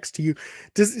watching next to you.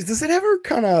 Does it ever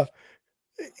kind of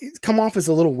come off as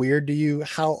a little weird to you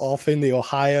how often the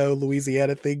Ohio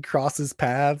Louisiana thing crosses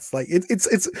paths? Like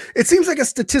it seems like a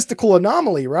statistical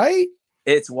anomaly, right?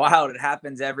 It's wild. It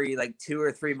happens every 2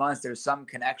 or 3 months. There's some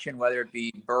connection, whether it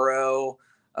be Burrow,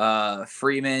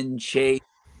 Freeman, Chase,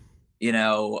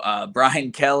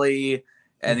 Brian Kelly.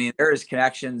 I mean, there's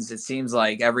connections. It seems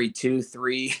like every 2,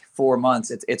 3, 4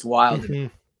 months. It's wild. Mm-hmm.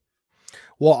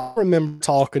 Well, I remember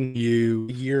talking to you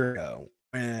a year ago,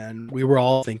 and we were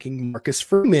all thinking Marcus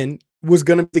Freeman was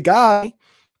going to be the guy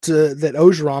that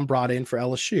Orgeron brought in for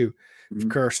LSU. Mm-hmm. Of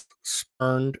course,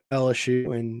 spurned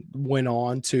LSU and went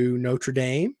on to Notre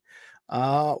Dame.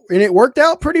 And it worked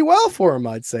out pretty well for him,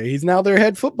 I'd say. He's now their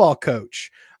head football coach.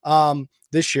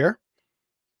 This year,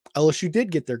 LSU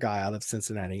did get their guy out of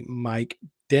Cincinnati, Mike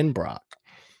Denbrock.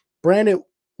 Brandon,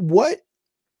 what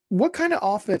kind of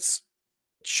offense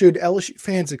should LSU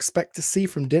fans expect to see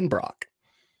from Denbrock?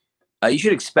 You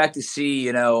should expect to see,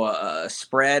 a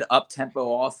spread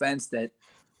up-tempo offense that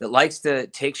likes to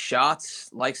take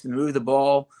shots, likes to move the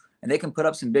ball, and they can put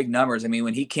up some big numbers. I mean,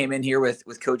 when he came in here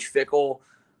with Coach Fickle,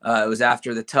 it was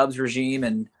after the Tubbs regime,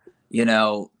 and,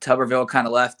 Tuberville kind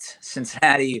of left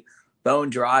Cincinnati bone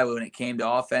dry when it came to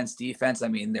offense, defense. I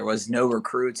mean, there was no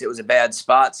recruits. It was a bad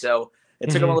spot. So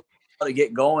it took him a little while to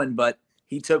get going, but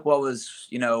he took what was,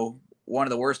 one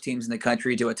of the worst teams in the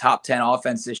country to a top 10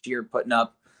 offense this year, putting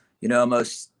up,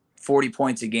 almost 40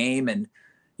 points a game. And,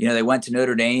 they went to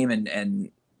Notre Dame and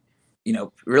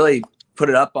really put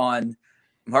it up on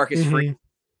Marcus Freeman.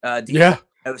 Yeah.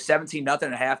 It was 17-0 at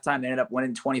halftime. They ended up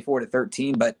winning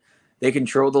 24-13, but they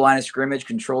controlled the line of scrimmage,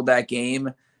 controlled that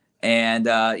game. And,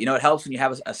 it helps when you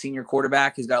have a senior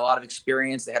quarterback who's got a lot of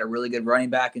experience. They had a really good running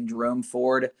back in Jerome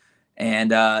Ford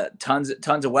and tons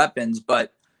of weapons.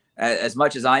 But as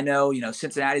much as I know,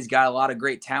 Cincinnati's got a lot of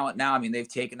great talent now. I mean, they've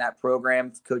taken that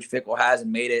program Coach Fickle has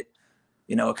and made it,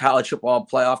 a college football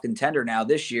playoff contender now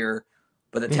this year.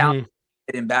 But the talent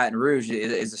in Baton Rouge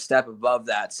is a step above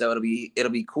that. So it'll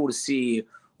be cool to see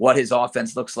what his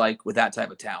offense looks like with that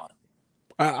type of talent.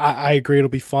 I agree. It'll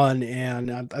be fun.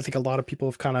 And I think a lot of people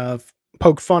have kind of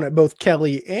poked fun at both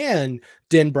Kelly and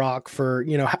Denbrock for,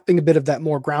 having a bit of that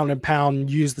more ground and pound,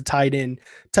 use the tight end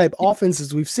type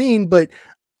offenses we've seen. But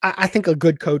I think a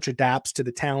good coach adapts to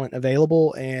the talent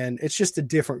available, and it's just a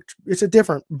different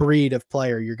breed of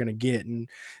player you're going to get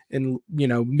in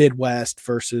Midwest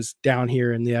versus down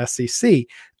here in the SEC.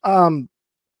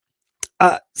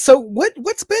 So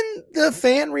what's been the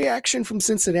fan reaction from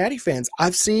Cincinnati fans?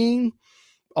 I've seen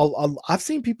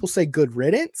people say good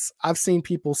riddance. I've seen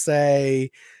people say,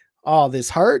 "Oh,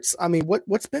 this hurts." I mean,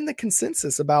 what's been the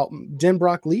consensus about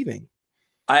Denbrock leaving?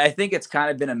 I think it's kind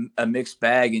of been a mixed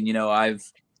bag, and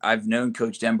I've known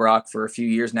Coach Denbrock for a few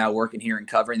years now, working here and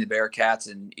covering the Bearcats,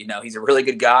 and he's a really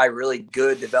good guy, really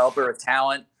good developer of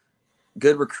talent,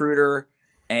 good recruiter,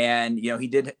 and he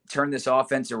did turn this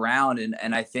offense around,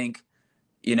 and I think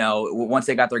once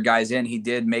they got their guys in, he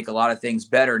did make a lot of things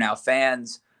better. Now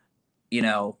fans,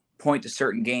 point to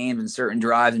certain games and certain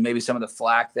drives and maybe some of the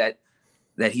flack that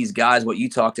he's got is what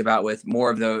you talked about with more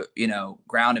of the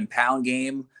ground and pound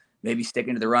game, maybe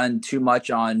sticking to the run too much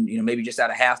on maybe just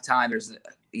out of halftime. There's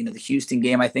the Houston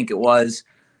game, I think it was,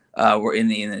 where in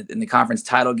the conference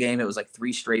title game, it was like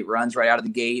 3 straight runs right out of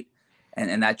the gate,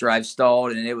 and that drive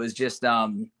stalled, and it was just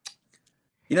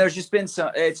there's just been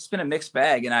it's been a mixed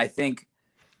bag, and I think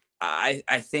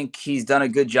he's done a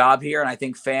good job here, and I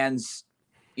think fans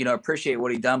appreciate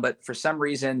what he done, but for some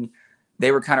reason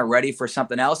they were kind of ready for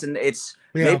something else. And it's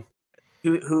maybe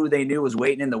who they knew was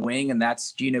waiting in the wing, and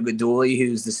that's Gino Guidugli,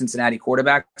 who's the Cincinnati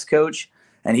quarterbacks coach.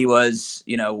 And he was,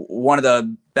 one of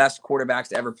the best quarterbacks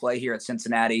to ever play here at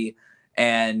Cincinnati,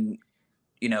 and,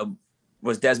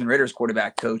 was Desmond Ritter's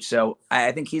quarterback coach. So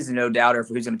I think he's a no doubter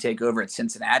for who's going to take over at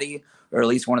Cincinnati, or at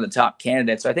least one of the top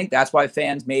candidates. So I think that's why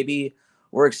fans maybe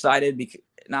were excited. Because,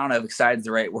 I don't know if excited is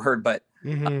the right word, but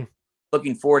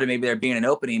looking forward to maybe there being an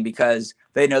opening, because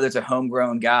they know there's a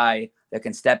homegrown guy that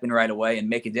can step in right away and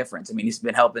make a difference. I mean, he's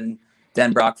been helping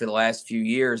Denbrock for the last few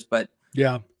years, but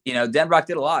Denbrock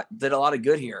did a lot of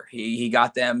good here. He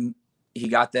got them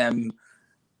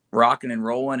rocking and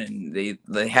rolling, and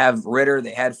they have Ritter,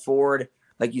 they had Ford,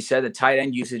 like you said, the tight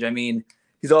end usage. I mean,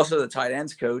 he's also the tight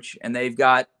ends coach, and he's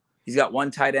got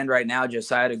one tight end right now,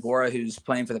 Josiah DeGora, who's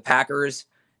playing for the Packers.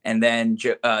 And then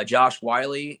Josh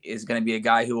Wiley is going to be a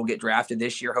guy who will get drafted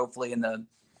this year, hopefully in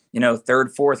the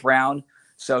third, fourth round.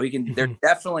 So he can. There's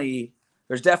definitely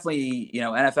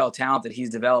NFL talent that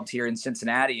he's developed here in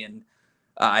Cincinnati, and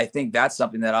I think that's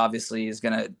something that obviously is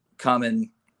going to come in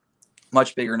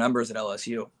much bigger numbers at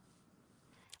LSU.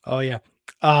 Oh yeah.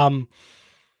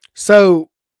 So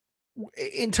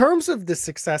in terms of the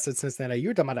success at Cincinnati, you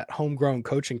were talking about that homegrown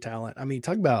coaching talent. I mean,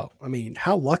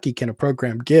 how lucky can a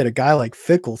program get a guy like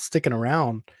Fickle sticking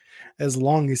around as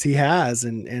long as he has,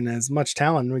 and as much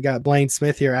talent? We got Blaine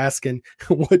Smith here asking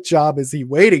what job is he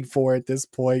waiting for at this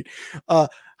point?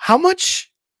 How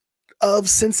much of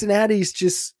Cincinnati's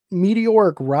just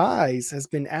meteoric rise has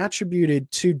been attributed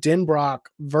to Denbrock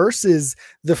versus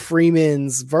the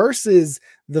Freemans versus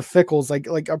the Fickles?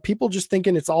 Like, are people just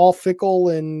thinking it's all Fickle,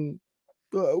 and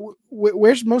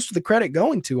where's most of the credit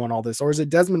going to on all this? Or is it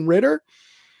Desmond Ritter?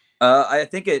 I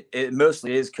think it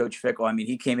mostly is Coach Fickle. I mean,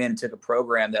 he came in and took a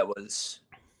program that was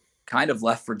kind of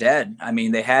left for dead. I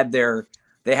mean, they had their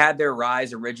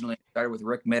rise originally. Started with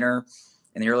Rick Minner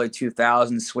in the early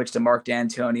 2000s, switched to Mark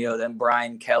D'Antonio, then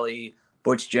Brian Kelly,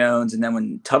 Butch Jones, and then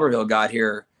when Tuberville got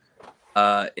here,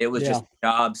 it was just a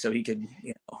job so he could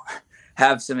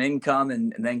have some income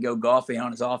and then go golfing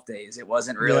on his off days. It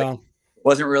wasn't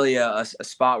really a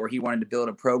spot where he wanted to build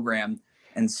a program.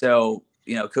 And so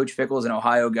Coach Fickle is an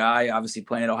Ohio guy, obviously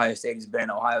playing at Ohio State. He's been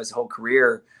in Ohio his whole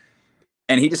career,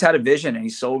 and he just had a vision, and he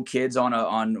sold kids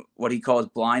on what he calls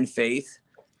blind faith,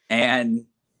 and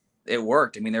it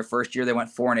worked. I mean, their first year they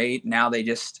went 4-8. Now they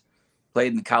just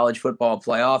played in the college football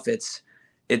playoff.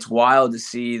 It's wild to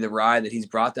see the ride that he's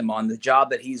brought them on. The job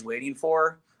that he's waiting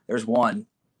for, there's one.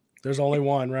 There's only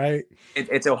one, right?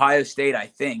 It's Ohio State, I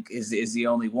think, is the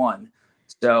only one.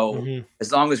 So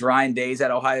as long as Ryan Day's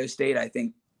at Ohio State, I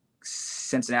think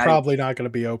Cincinnati probably not going to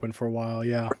be open for a while.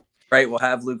 Yeah. Right. We'll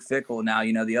have Luke Fickle. Now,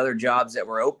 the other jobs that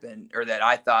were open, or that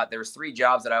I thought, there was 3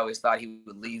 jobs that I always thought he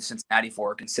would leave Cincinnati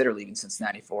for, or consider leaving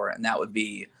Cincinnati for. And that would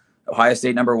be Ohio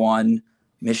State number 1,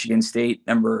 Michigan State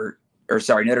Notre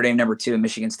Dame number 2, and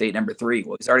Michigan State number 3.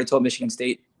 Well, he's already told Michigan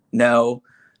State no.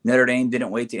 Notre Dame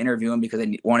didn't wait to interview him because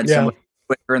they wanted someone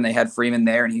quicker, and they had Freeman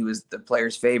there, and he was the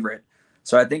player's favorite.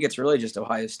 So I think it's really just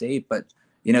Ohio State. But,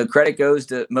 credit goes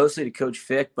mostly to Coach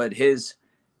Fick, but his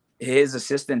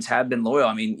assistants have been loyal.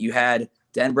 I mean, you had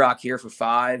Denbrock here for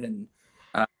 5 and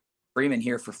Freeman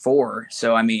here for 4.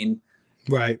 So, I mean,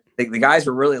 right. The guys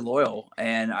were really loyal,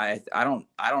 and I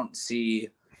don't see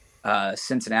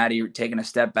Cincinnati taking a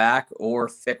step back or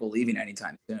Fickle leaving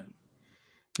anytime soon.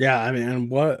 Yeah, I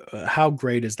mean, how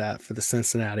great is that for the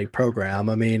Cincinnati program?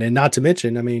 I mean, and not to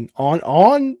mention, I mean,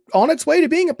 on its way to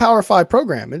being a Power 5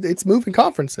 program, it's moving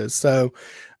conferences. So,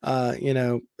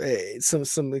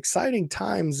 some exciting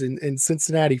times in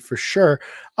Cincinnati for sure.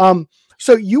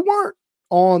 So you weren't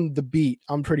on the beat,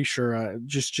 I'm pretty sure,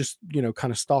 just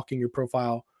kind of stalking your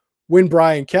profile when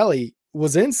Brian Kelly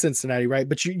was in Cincinnati, right?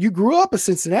 But you grew up a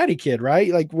Cincinnati kid,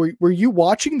 right? Like, were you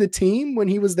watching the team when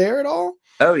he was there at all?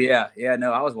 Oh yeah.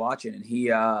 No, I was watching, and he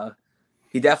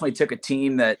definitely took a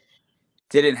team that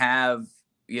didn't have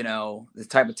the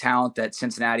type of talent that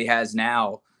Cincinnati has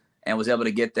now, and was able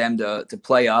to get them to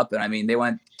play up. And I mean, they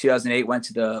 2008 went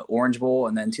to the Orange Bowl,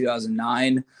 and then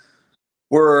 2009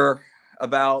 were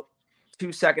about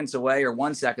 2 seconds away or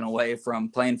 1 second away from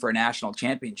playing for a national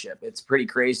championship. It's pretty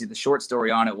crazy. The short story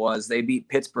on it was they beat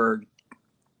Pittsburgh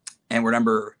and were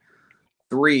number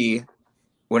 3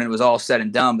 when it was all said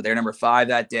and done, but they're number 5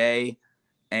 that day.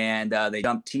 And they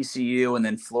dumped TCU, and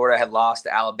then Florida had lost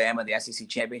to Alabama in the SEC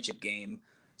championship game.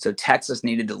 So Texas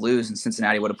needed to lose, and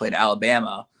Cincinnati would have played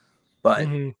Alabama. But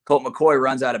Colt McCoy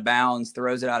runs out of bounds,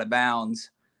 throws it out of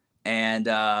bounds, and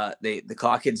the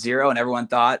clock hit 0, and everyone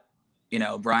thought,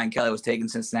 Brian Kelly was taking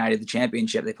Cincinnati to the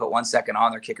championship. They put 1 second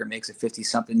on, their kicker makes a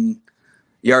 50-something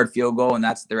yard field goal, and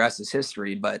that's the rest is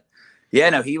history. But yeah,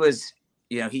 no, he was,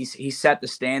 he set the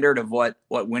standard of what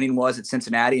winning was at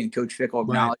Cincinnati, and Coach Fickle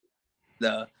acknowledged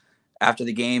after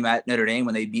the game at Notre Dame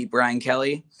when they beat Brian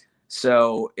Kelly.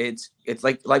 So it's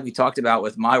like we talked about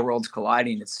with My Worlds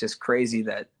Colliding. It's just crazy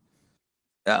that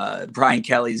Brian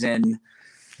Kelly's in.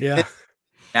 Yeah.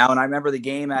 Now, and I remember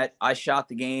I shot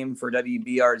the game for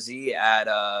WBRZ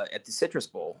at the Citrus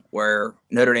Bowl, where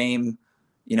Notre Dame,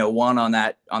 won on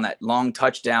that long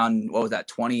touchdown. What was that?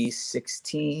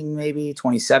 2016, maybe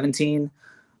 2017.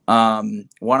 Won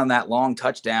on that long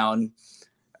touchdown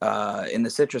in the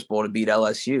Citrus Bowl to beat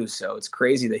LSU. So it's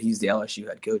crazy that he's the LSU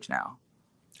head coach now.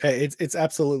 It's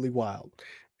absolutely wild.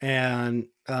 And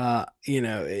it's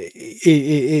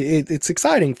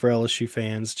exciting for LSU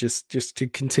fans just to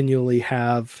continually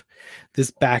have this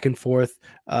back and forth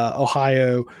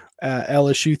Ohio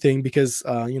LSU thing, because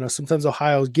sometimes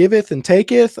Ohio giveth and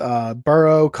taketh.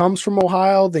 Burrow comes from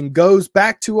Ohio, then goes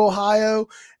back to Ohio,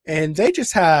 and they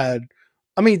just had,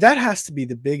 that has to be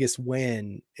the biggest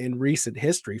win in recent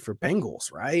history for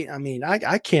Bengals, right?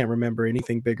 I can't remember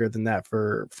anything bigger than that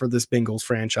for this Bengals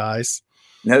franchise.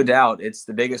 No doubt. It's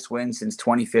the biggest win since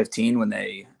 2015 when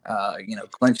they,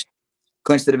 clinched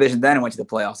the division then and went to the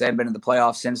playoffs. They haven't been in the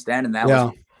playoffs since then. And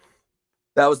that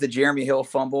was the Jeremy Hill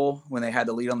fumble when they had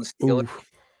the lead on the Steelers.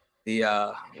 The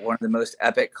one of the most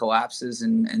epic collapses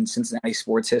in Cincinnati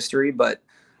sports history. But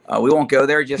we won't go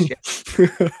there just yet.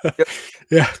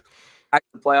 Yeah. Back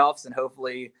to the playoffs, and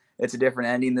hopefully it's a different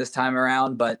ending this time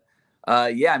around. But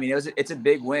it's a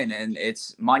big win, and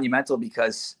it's monumental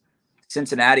because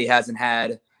Cincinnati hasn't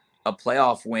had a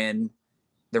playoff win,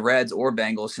 the Reds or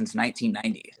Bengals, since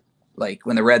 1990, like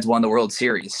when the Reds won the World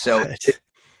Series. So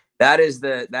that is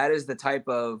the type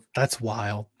of, that's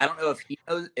wild. I don't know if he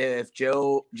knows, if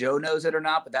Joe knows it or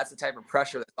not, but that's the type of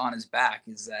pressure that's on his back,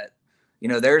 is that,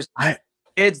 there's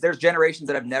generations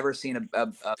that have never seen a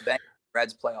Bengals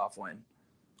Reds playoff win.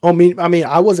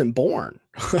 I wasn't born.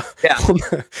 Yeah.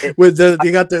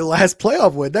 They got their last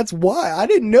playoff win. That's why I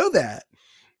didn't know that.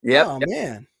 Yep. Oh,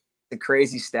 man. The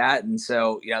crazy stat. And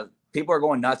so, people are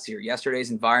going nuts here.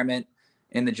 Yesterday's environment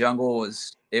in the jungle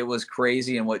was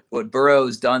crazy. And what Burrow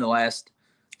has done the last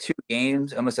 2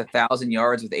 games, almost 1,000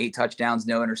 yards with 8 touchdowns,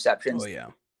 no interceptions. Oh, yeah.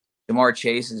 Jamar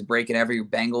Chase is breaking every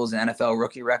Bengals and NFL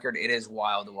rookie record. It is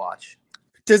wild to watch.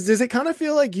 Does it kind of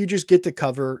feel like you just get to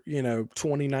cover,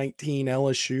 2019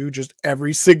 LSU just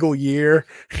every single year,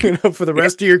 for the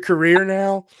rest of your career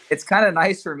now? It's kind of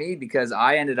nice for me because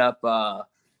I ended up,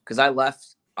 because I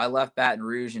left Baton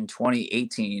Rouge in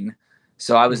 2018.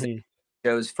 So I was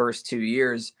Joe's first 2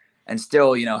 years, and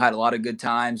still, had a lot of good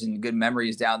times and good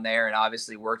memories down there, and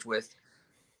obviously worked with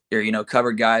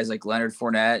covered guys like Leonard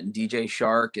Fournette and DJ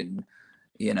Shark and,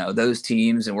 those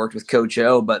teams, and worked with Coach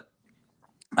O. But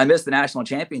I missed the national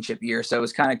championship year. So it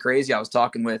was kind of crazy. I was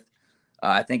talking with,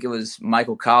 I think it was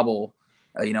Michael Cobble,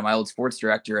 my old sports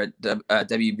director at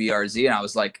WBRZ. And I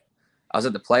was like, I was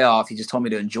at the playoff. He just told me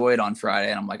to enjoy it on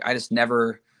Friday. And I'm like, I just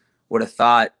never would have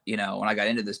thought, when I got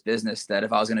into this business, that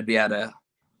if I was going to be at a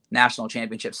national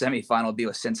championship semifinal, it'd be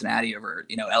with Cincinnati over,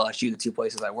 LSU, the 2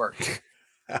 places I worked.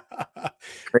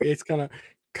 It's kind of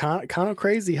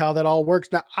crazy how that all works.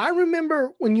 Now, I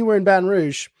remember when you were in Baton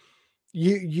Rouge,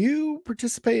 you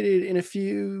participated in a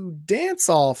few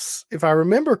dance-offs, if I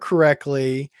remember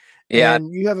correctly. Yeah.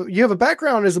 And you have a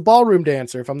background as a ballroom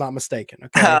dancer, if I'm not mistaken.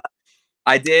 Okay.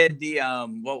 I did the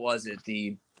what was it?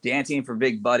 The Dancing for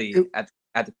Big Buddy at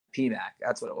the PMAC.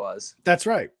 That's what it was. That's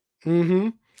right. Mm-hmm.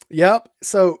 Yep.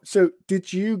 So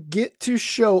did you get to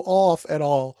show off at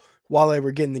all while they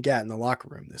were getting the gat in the locker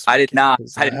room this weekend? I did not.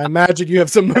 I imagine you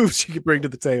have some moves you could bring to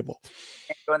the table. I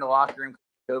can't go in the locker room.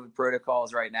 COVID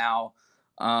protocols right now.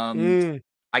 I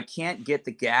can't get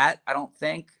the gat. I don't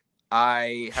think.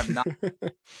 I have not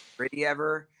ready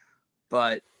ever,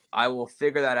 but I will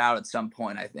figure that out at some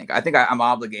point. I think I'm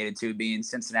obligated to, being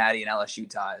Cincinnati and LSU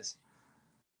ties.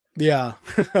 Yeah,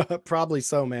 probably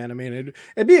so, man. It'd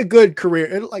be a good career.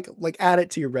 It'd like add it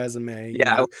to your resume.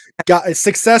 Yeah,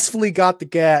 successfully got the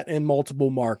GAT in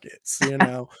multiple markets.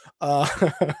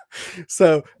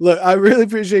 So look, I really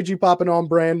appreciate you popping on,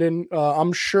 Brandon.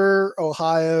 I'm sure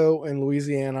Ohio and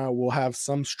Louisiana will have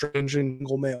some strange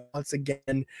jingle mail once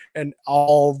again, and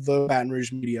all the Baton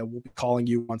Rouge media will be calling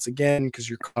you once again because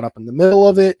you're caught up in the middle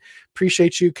of it.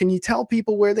 Appreciate you. Can you tell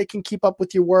people where they can keep up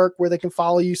with your work, where they can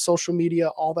follow you, social media,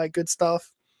 all that good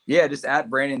stuff? Yeah, just at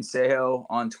Brandon Saho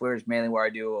on Twitter is mainly where I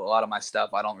do a lot of my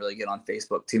stuff. I don't really get on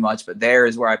Facebook too much, but there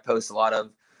is where I post a lot of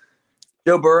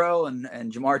Joe Burrow and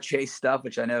Jamar Chase stuff,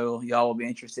 which I know y'all will be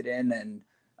interested in, and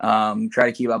try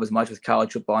to keep up as much with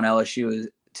college football and LSU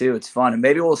too. It's fun, and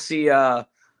maybe we'll see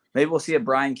maybe we'll see a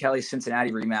Brian Kelly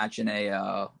Cincinnati rematch in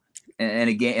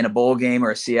a bowl game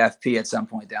or a CFP at some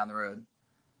point down the road.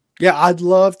 Yeah, I'd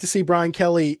love to see Brian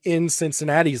Kelly in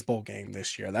Cincinnati's bowl game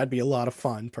this year. That'd be a lot of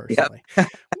fun, personally. Yep.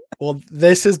 Well,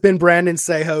 this has been Brandon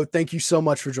Saho. Thank you so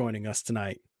much for joining us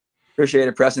tonight. Appreciate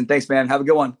it, Preston. Thanks, man. Have a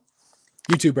good one.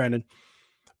 You too, Brandon.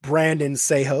 Brandon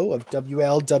Saho of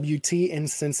WLWT in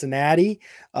Cincinnati,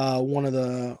 one of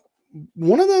the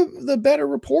better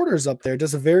reporters up there,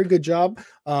 does a very good job.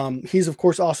 He's of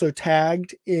course also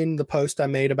tagged in the post I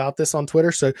made about this on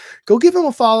Twitter, so go give him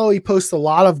a follow. He posts a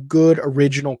lot of good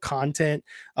original content.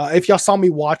 If y'all saw me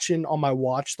watching on my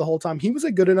watch the whole time, he was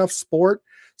a good enough sport,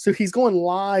 so he's going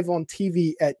live on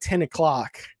TV at 10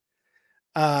 o'clock,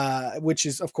 which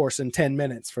is of course in 10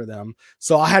 minutes for them.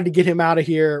 So I had to get him out of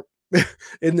here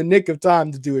in the nick of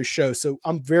time to do his show. So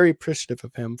I'm very appreciative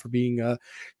of him for being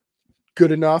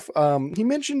good enough. He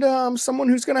mentioned someone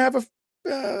who's going to have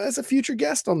as a future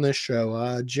guest on this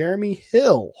show, Jeremy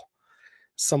Hill,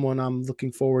 someone I'm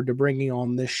looking forward to bringing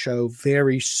on this show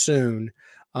very soon.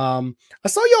 I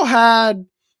saw y'all had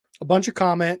a bunch of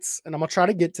comments, and I'm gonna try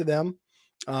to get to them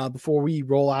before we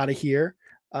roll out of here,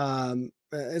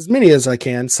 as many as I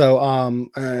can. So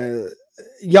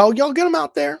y'all get them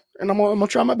out there, and I'm gonna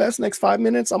try my best. Next 5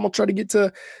 minutes, I'm gonna try to get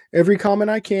to every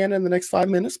comment I can in the next 5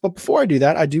 minutes. But before I do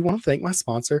that, I do want to thank my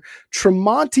sponsor,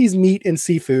 Tramonte's Meat and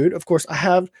Seafood. Of course, I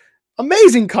have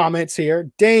amazing comments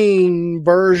here. Dane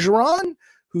Bergeron,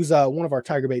 who's one of our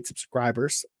TigerBait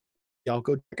subscribers. Y'all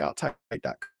go check out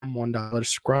TigerBait.com. $1 to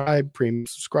subscribe. Premium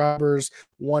subscribers,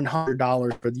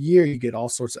 $100 for the year. You get all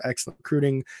sorts of excellent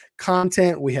recruiting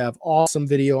content. We have awesome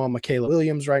video on Michaela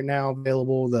Williams right now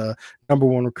available, the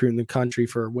 #1 recruit in the country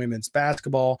for women's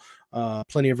basketball.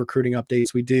 Plenty of recruiting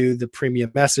updates. We do the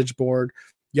premium message board.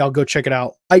 Y'all go check it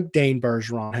out, like Dane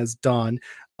Bergeron has done.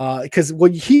 Because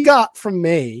what he got from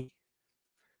me,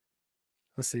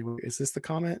 let's see, is this the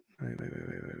comment? Wait.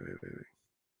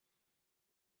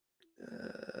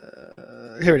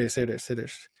 Here it is. He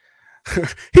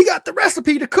got the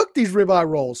recipe to cook these ribeye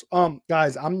rolls.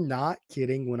 Guys, I'm not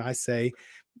kidding when I say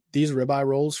these ribeye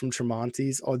rolls from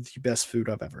Tramonte's are the best food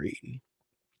I've ever eaten.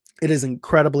 It is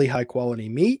incredibly high quality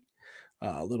meat,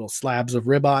 little slabs of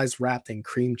ribeyes wrapped in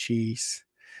cream cheese,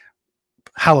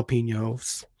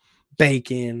 jalapenos,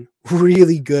 bacon,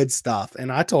 really good stuff.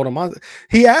 And I told him,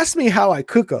 he asked me how I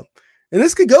cook them, and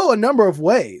this could go a number of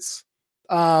ways.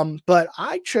 But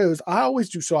I always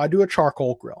do. So I do a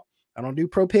charcoal grill. I don't do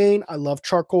propane. I love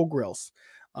charcoal grills.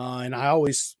 And I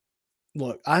always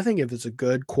I think if it's a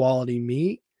good quality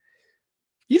meat,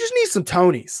 you just need some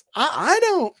Tony's. I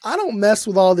don't mess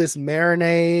with all this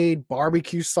marinade,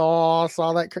 barbecue sauce,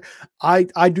 all that.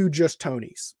 I do just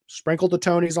Tony's. Sprinkle the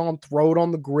Tony's on, throw it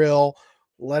on the grill,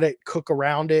 let it cook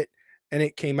around it. And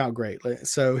it came out great.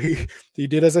 So he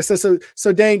did as I said.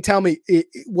 So Dane, tell me, did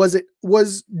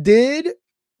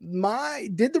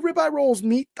the ribeye rolls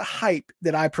meet the hype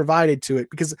that I provided to it?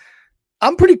 Because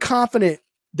I'm pretty confident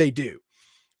they do.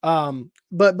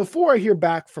 But before I hear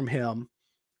back from him,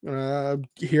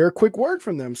 hear a quick word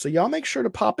from them. So y'all make sure to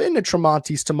pop into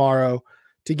Tramonte's tomorrow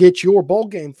to get your bowl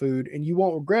game food, and you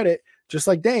won't regret it. Just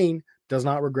like Dane does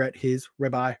not regret his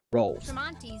ribeye rolls.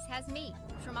 Tramonte's has meat.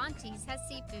 Tramonte's has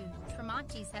seafood.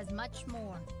 Tramonte's has much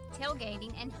more.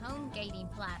 Tailgating and homegating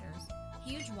platters.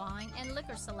 Huge wine and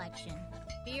liquor selection.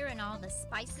 Beer and all the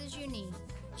spices you need.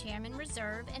 Chairman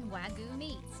Reserve and Wagyu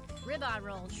meats. Ribeye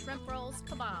rolls, shrimp rolls,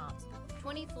 kebabs.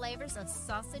 20 flavors of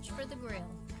sausage for the grill.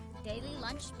 Daily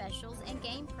lunch specials and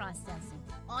game processing.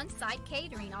 On-site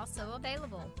catering also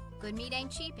available. Good meat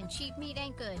ain't cheap and cheap meat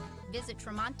ain't good. Visit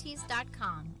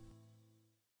Tramontes.com.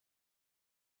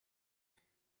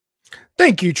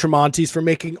 Thank you, Tramonte's, for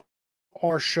making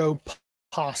our show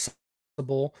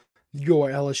possible. Your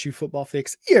LSU football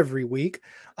fix every week.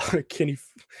 Kenny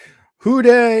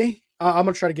Houday. I'm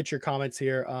going to try to get your comments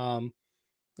here.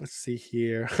 Let's see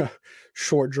here.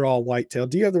 Short draw, whitetail.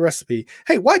 Do you have the recipe?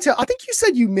 Hey, whitetail, I think you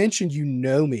said you mentioned you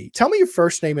know me. Tell me your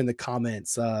first name in the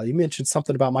comments. You mentioned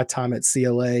something about my time at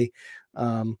CLA.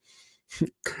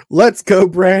 Let's go,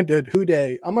 Brandon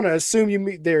Houday. I'm going to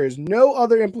assume there is no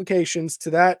other implications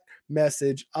to that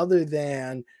message other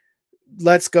than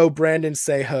let's go, Brandon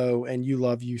Saho, and you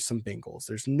love you some Bengals.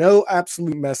 There's no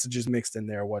absolute messages mixed in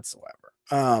there whatsoever.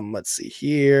 Let's see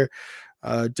here.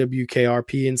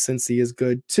 WKRP in Cincy is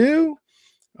good too.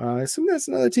 I assume that's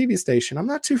another TV station. I'm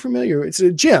not too familiar. It's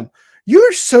a Jim.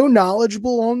 You're so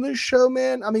knowledgeable on this show,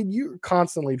 man. I mean, you're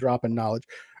constantly dropping knowledge.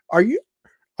 Are you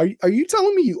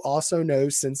telling me you also know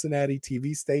Cincinnati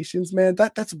TV stations, man?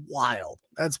 That's wild.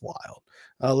 That's wild.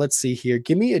 Let's see here.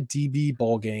 Give me a DB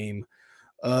ball game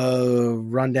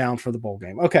rundown for the bowl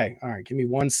game. Okay, all right, give me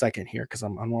 1 second here because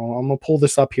I'm gonna pull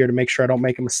this up here to make sure I don't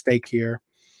make a mistake here.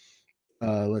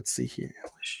 Let's see here.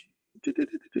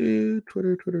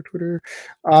 Twitter.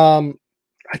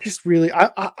 I just really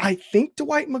I think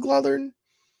Dwight McGlothern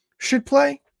should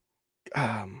play.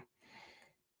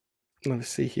 Let's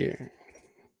see here.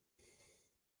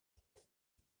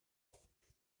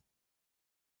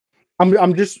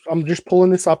 I'm just pulling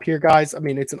this up here, guys. I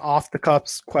mean, it's an off the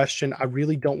cuffs question. I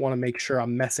really don't want to make sure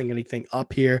I'm messing anything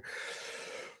up here.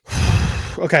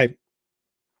 Okay.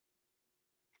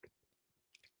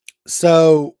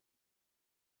 So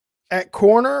at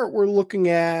corner, we're looking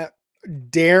at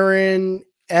Darren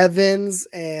Evans,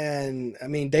 and I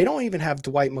mean, they don't even have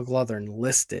Dwight McGlothern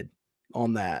listed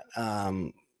on that.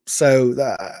 So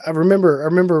I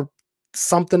remember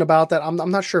something about that. I'm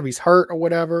not sure if he's hurt or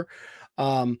whatever.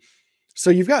 So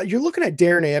you're looking at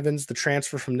Darren Evans, the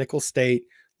transfer from Nicholls State,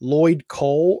 Lloyd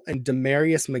Cole, and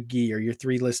Demarius McGee are your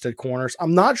 3 listed corners.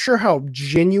 I'm not sure how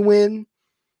genuine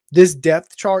this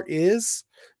depth chart is,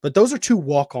 but those are 2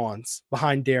 walk-ons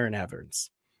behind Darren Evans.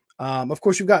 Of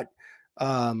course, you've got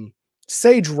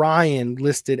Sage Ryan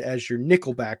listed as your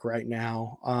nickelback right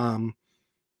now,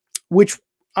 which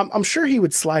I'm sure he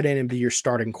would slide in and be your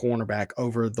starting cornerback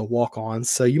over the walk-ons.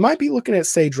 So you might be looking at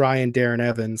Sage Ryan, Darren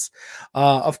Evans.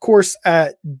 Of course,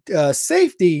 at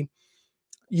safety,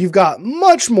 you've got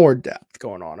much more depth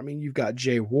going on. I mean, you've got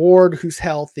Jay Ward, who's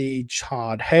healthy,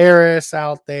 Chad Harris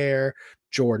out there,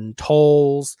 Jordan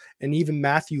Tolles, and even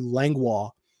Matthew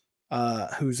Langlois,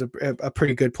 who's a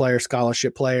pretty good player,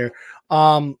 scholarship player.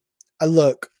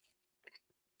 Look,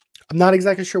 I'm not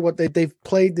exactly sure what they've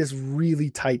played this really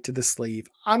tight to the sleeve.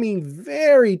 I mean,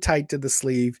 very tight to the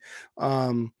sleeve.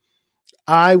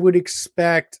 I would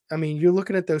expect, I mean, you're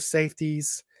looking at those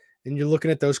safeties and you're looking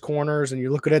at those corners and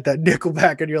you're looking at that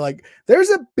nickelback and you're like, there's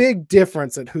a big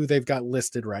difference at who they've got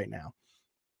listed right now.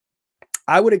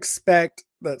 I would expect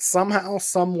that somehow,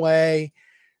 some way,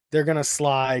 they're going to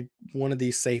slide one of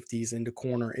these safeties into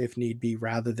corner if need be,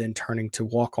 rather than turning to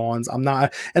walk-ons. I'm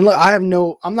not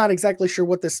exactly sure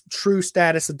what this true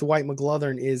status of Dwight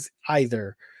McGlothern is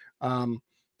either.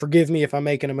 Forgive me if I'm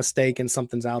making a mistake and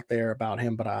something's out there about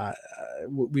him, but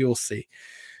we will see.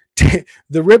 The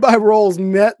ribeye rolls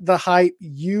met the hype.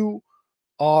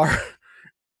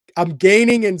 I'm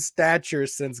gaining in stature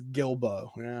since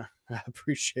Gilbo. Yeah, I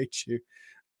appreciate you.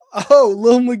 Oh,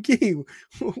 Lil McGee.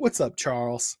 What's up,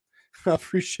 Charles? I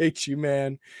appreciate you,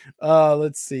 man.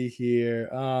 Let's see here.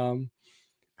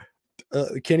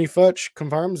 Kenny Futch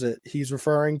confirms it. He's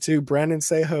referring to Brandon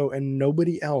Saho and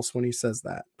nobody else when he says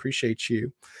that. Appreciate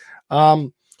you.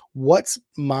 What's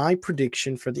my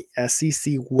prediction for the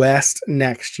SEC West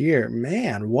next year?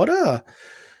 Man, what a...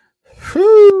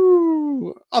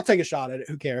 I'll take a shot at it.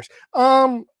 Who cares?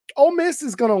 Ole Miss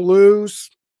is going to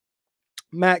lose.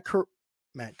 Matt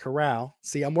Corral.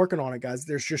 See, I'm working on it, guys.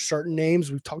 There's just certain names.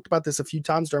 We've talked about this a few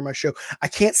times during my show. I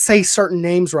can't say certain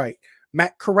names right.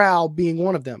 Matt Corral being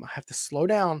one of them. I have to slow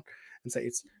down and say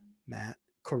it's Matt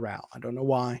Corral. I don't know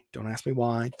why. Don't ask me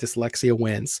why. Dyslexia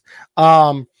wins.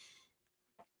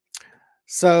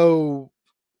 So,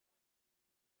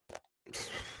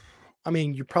 I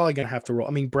mean, you're probably going to have to roll.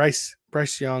 I mean, Bryce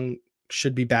Young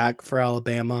should be back for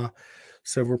Alabama.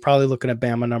 So we're probably looking at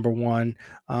Bama number 1.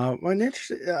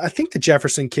 I think the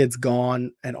Jefferson kid's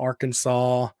gone at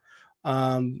Arkansas.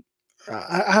 I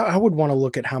would want to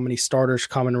look at how many starters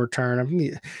come in return. I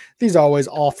mean, these are always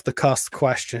off the cusp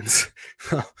questions.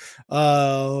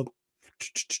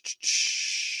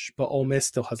 But Ole Miss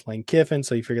still has Lane Kiffin,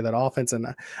 so you figure that offense. And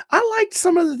I liked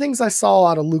some of the things I saw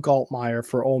out of Luke Altmaier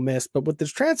for Ole Miss, but with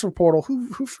this transfer portal, who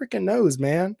freaking knows,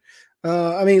 man?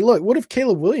 I mean, look, what if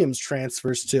Caleb Williams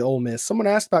transfers to Ole Miss? Someone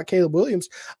asked about Caleb Williams.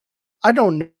 I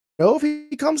don't know if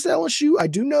he comes to LSU. I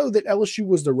do know that LSU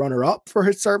was the runner-up for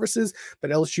his services,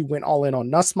 but LSU went all in on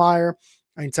Nussmeier.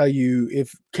 I can tell you,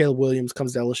 if Caleb Williams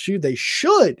comes to LSU, they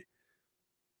should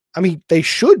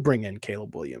bring in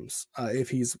Caleb Williams if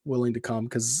he's willing to come,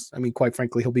 because, I mean, quite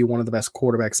frankly, he'll be one of the best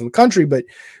quarterbacks in the country, but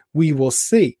we will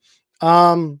see.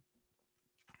 Let's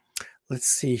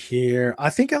see here.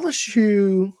 I think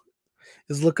LSU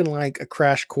is looking like a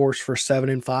crash course for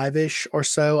 7-5-ish or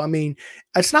so. I mean,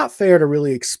 it's not fair to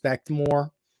really expect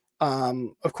more.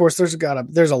 Of course, there's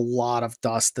a lot of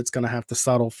dust that's going to have to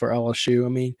settle for LSU. I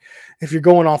mean, if you're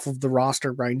going off of the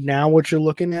roster right now, what you're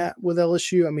looking at with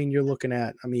LSU, I mean, you're looking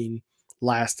at,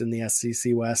 last in the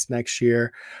SEC West next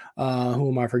year. Who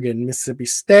am I forgetting? Mississippi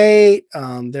State.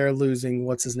 They're losing,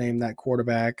 what's his name, that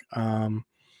quarterback.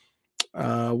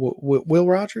 Will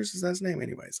Rogers, is that his name?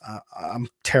 Anyways, I'm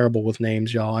terrible with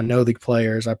names, y'all. I know the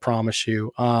players, I promise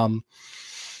you.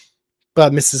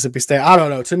 But Mississippi State, I don't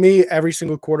know. To me, every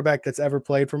single quarterback that's ever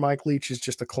played for Mike Leach is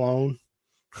just a clone.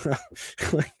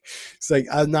 It's like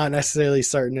I'm not necessarily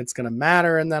certain it's going to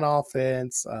matter in that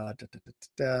offense.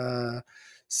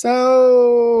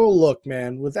 So, look,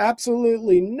 man, with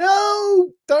absolutely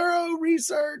no thorough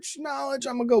research knowledge,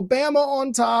 I'm going to go Bama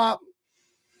on top.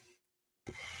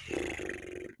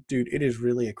 Dude, it is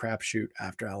really a crapshoot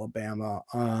after Alabama.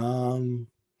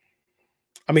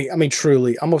 I mean,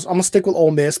 truly, I'm gonna stick with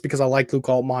Ole Miss because I like Luke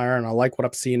Altmaier and I like what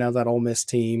I'm seeing out of that Ole Miss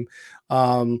team.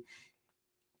 I'm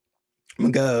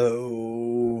gonna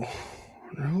go.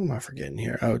 Who am I forgetting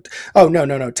here? Oh,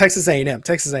 no. Texas A&M.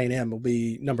 Texas A&M will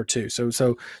be number 2.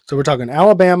 So we're talking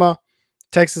Alabama,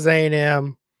 Texas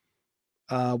A&M.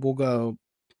 We'll go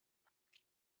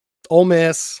Ole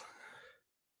Miss,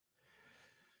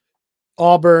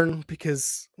 Auburn,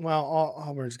 because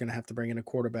Auburn's going to have to bring in a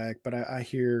quarterback, but I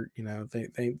hear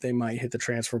they might hit the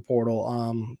transfer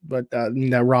portal. But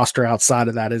that roster outside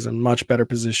of that is in much better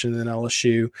position than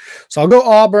LSU. So I'll go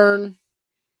Auburn,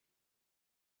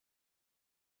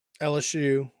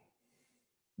 LSU,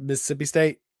 Mississippi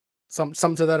State,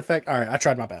 something to that effect. All right, I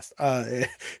tried my best.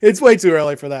 It's way too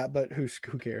early for that, but who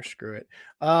cares? Screw it.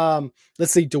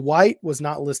 Let's see. Dwight was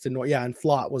not listed. Yeah, and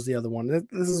Flott was the other one.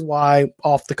 This is why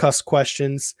off the cusp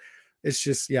questions. It's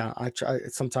just, yeah, I try.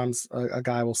 Sometimes a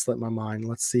guy will slip my mind.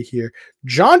 Let's see here.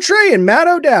 John Trey and Matt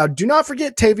O'Dowd. Do not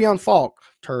forget Tavion Falk,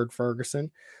 Turd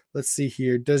Ferguson. Let's see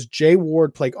here. Does Jay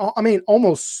Ward play? I mean,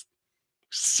 almost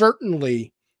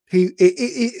certainly.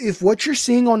 If what you're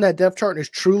seeing on that depth chart is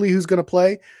truly who's going to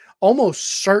play,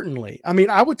 almost certainly. I mean,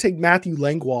 I would take Matthew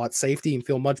Langlois at safety and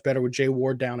feel much better with Jay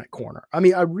Ward down at corner. I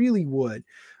mean, I really would.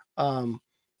 Let's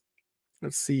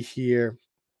see here.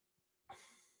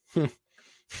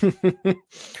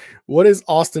 What is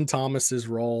Austin Thomas's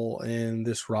role in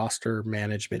this roster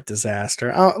management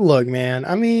disaster? Look, man,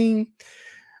 I mean,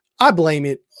 I blame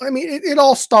it. I mean, it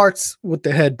all starts with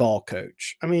the head ball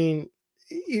coach. I mean,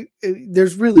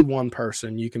 there's really one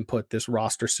person you can put this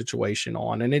roster situation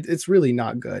on, and it's really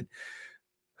not good.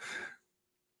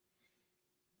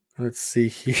 Let's see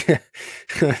here.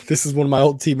 This is one of my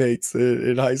old teammates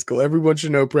in high school. Everyone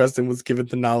should know Preston was given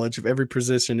the knowledge of every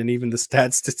position and even the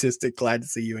stat statistic. Glad to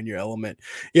see you in your element.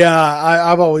 Yeah,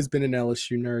 I've always been an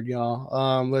LSU nerd,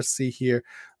 y'all. Let's see here.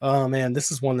 Oh, man,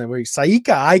 this is one that we're Saika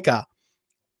Aika.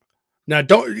 Now,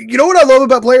 you know what I love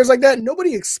about players like that?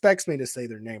 Nobody expects me to say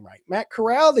their name right. Matt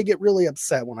Corral, they get really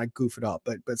upset when I goof it up.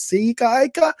 But Saika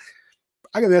Aika,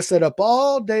 I can mess that up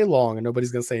all day long and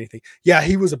nobody's going to say anything. Yeah,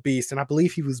 he was a beast, and I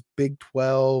believe he was Big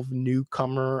 12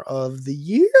 Newcomer of the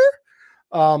Year.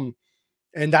 And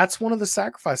that's one of the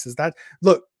sacrifices.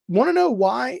 Look, want to know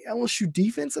why LSU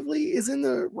defensively is in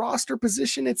the roster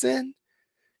position it's in?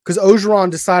 Because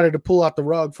Ogeron decided to pull out the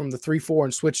rug from the 3-4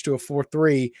 and switch to a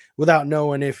 4-3 without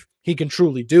knowing if he can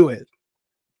truly do it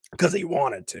because he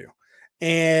wanted to.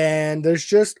 And there's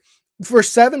just, for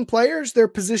 7 players, their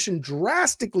position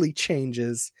drastically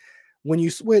changes when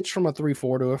you switch from a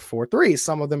 3-4 to a 4-3.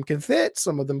 Some of them can fit,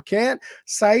 some of them can't.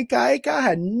 Saika Aika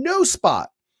had no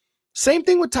spot. Same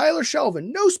thing with Tyler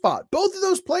Shelvin, no spot. Both of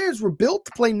those players were built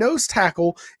to play nose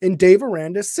tackle in Dave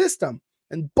Aranda's system,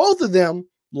 and both of them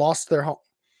lost their home.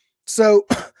 So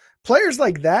players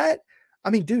like that,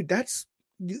 I mean, dude, that's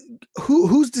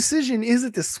whose decision is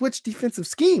it to switch defensive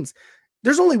schemes?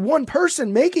 There's only one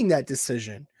person making that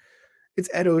decision. It's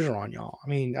Ed Ogeron, y'all. I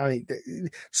mean,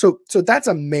 so that's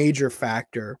a major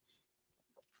factor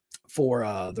for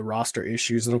the roster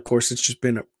issues. And of course, it's just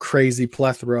been a crazy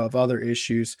plethora of other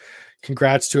issues.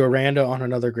 Congrats to Aranda on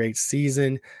another great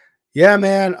season. Yeah,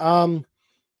 man.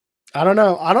 I don't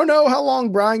know how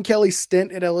long Brian Kelly's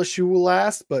stint at LSU will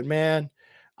last, but man,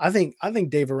 I think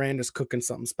Dave Aranda's cooking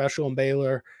something special in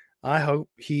Baylor. I hope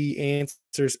he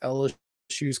answers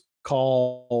LSU's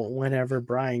call whenever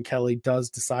Brian Kelly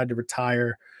does decide to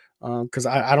retire, because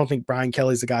I don't think Brian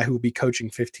Kelly's the guy who will be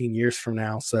coaching 15 years from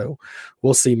now. So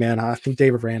we'll see, man. I think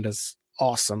Dave Aranda's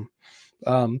awesome.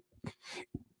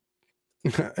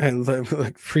 And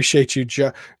appreciate you.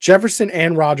 Jefferson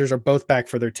and Rogers are both back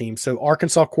for their team. So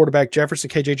Arkansas quarterback Jefferson,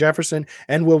 KJ Jefferson,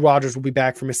 and Will Rogers will be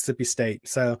back for Mississippi State.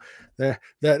 So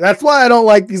that's why I don't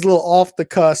like these little off the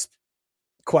cusp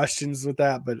questions with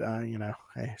that. But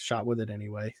hey, shot with it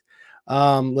anyway.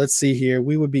 Let's see here.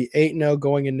 We would be 8-0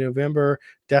 going in November.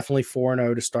 Definitely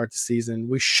 4-0 to start the season.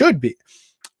 We should be.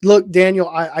 Look, Daniel,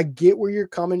 I get where you're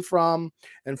coming from,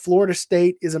 and Florida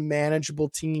State is a manageable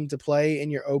team to play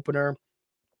in your opener.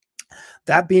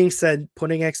 That being said,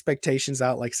 putting expectations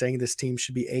out, like saying this team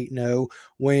should be 8-0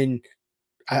 when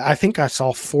I think I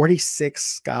saw 46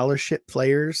 scholarship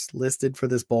players listed for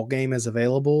this bowl game as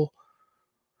available.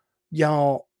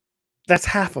 Y'all, That's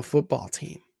half a football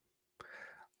team.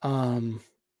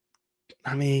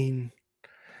 I mean,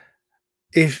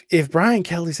 if Brian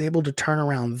Kelly's able to turn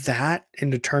around that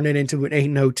and to turn it into an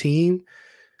 8-0 team,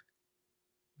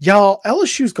 y'all,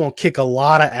 LSU's going to kick a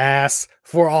lot of ass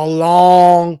for a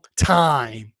long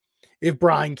time if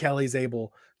Brian Kelly's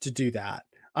able to do that.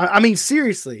 I mean,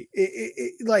 seriously,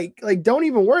 like don't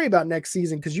even worry about next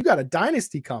season because you got a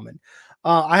dynasty coming.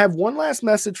 I have one last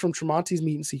message from Tramonte's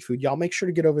Meat and Seafood. Y'all make sure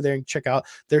to get over there and check out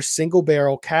their single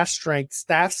barrel, cast strength,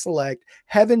 staff select,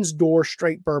 Heaven's Door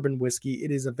straight bourbon whiskey.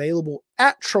 It is available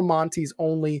at Tramonte's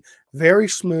only. Very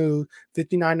smooth,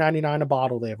 $59.99 a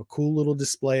bottle. They have a cool little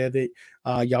display of it.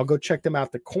 Y'all go check them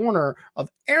out. The corner of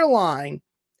Airline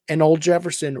and Old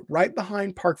Jefferson, right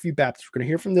behind Parkview Baptist. We're going to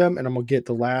hear from them, and I'm going to get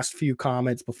the last few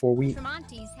comments before we...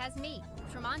 Tramonte's has meat.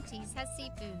 Tramonte's has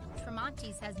seafood.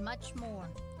 Tramonte's has much more.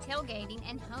 Tailgating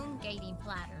and homegating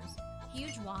platters.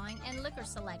 Huge wine and liquor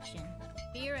selection.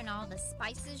 Beer and all the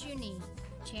spices you need.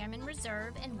 Chairman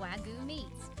Reserve and Wagyu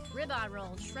meats. Ribeye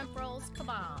rolls, shrimp rolls,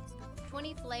 kebabs.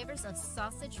 20 flavors of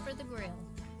sausage for the grill.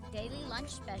 Daily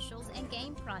lunch specials and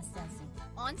game processing.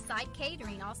 On-site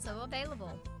catering also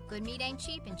available. Good meat ain't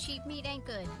cheap and cheap meat ain't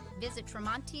good. Visit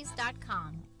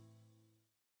Tramontes.com.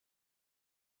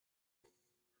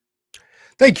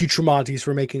 Thank you, Tramonte's,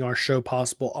 for making our show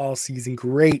possible all season.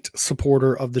 Great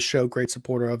supporter of the show, great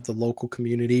supporter of the local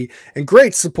community, and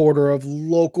great supporter of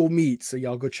local meat. So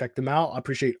y'all go check them out. I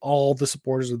appreciate all the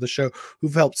supporters of the show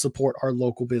who've helped support our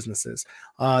local businesses.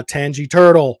 Tangy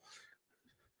Turtle,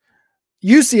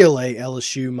 UCLA,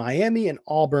 LSU, Miami, and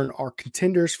Auburn are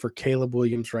contenders for Caleb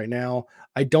Williams right now.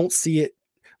 I don't see it,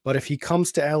 but if he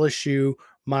comes to LSU,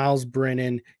 Miles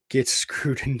Brennan gets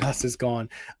screwed and Nuss is gone.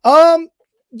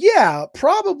 Yeah,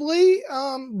 probably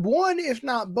one, if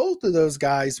not both of those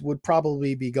guys would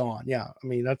probably be gone. Yeah, I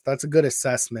mean, that's a good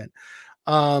assessment.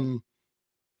 But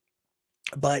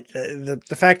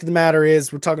the fact of the matter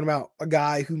is we're talking about a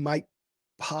guy who might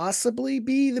possibly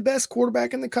be the best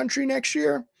quarterback in the country next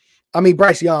year. I mean,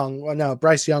 Bryce Young. Well, no,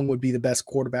 Bryce Young would be the best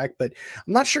quarterback, but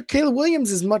I'm not sure Caleb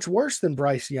Williams is much worse than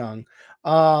Bryce Young.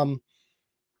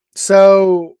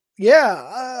 So,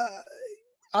 yeah,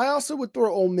 I also would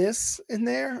throw Ole Miss in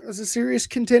there as a serious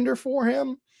contender for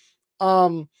him.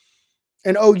 And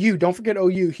OU, don't forget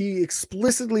OU. He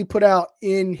explicitly put out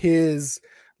in his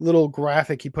little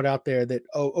graphic he put out there that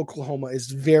Oklahoma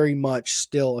is very much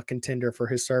still a contender for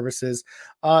his services.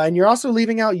 And you're also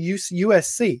leaving out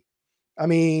USC. I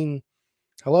mean,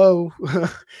 hello,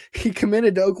 he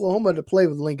committed to Oklahoma to play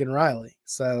with Lincoln Riley.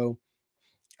 So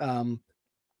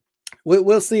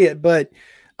we'll see it. But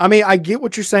I mean, I get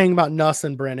what you're saying about Nuss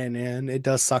and Brennan, and it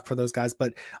does suck for those guys.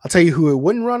 But I'll tell you who it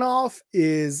wouldn't run off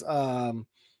is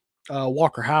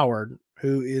Walker Howard,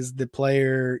 who is the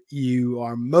player you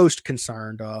are most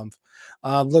concerned of.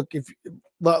 Look,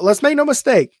 let's make no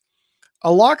mistake.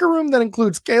 A locker room that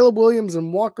includes Caleb Williams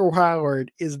and Walker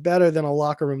Howard is better than a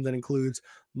locker room that includes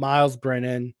Miles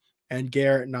Brennan and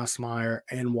Garrett Nussmeier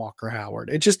and Walker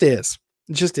Howard. It just is.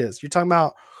 It just is. You're talking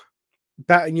about,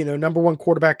 number one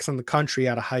quarterbacks in the country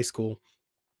out of high school,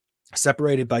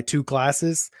 separated by 2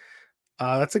 classes.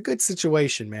 That's a good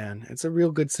situation, man. It's a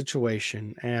real good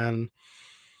situation. And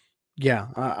yeah,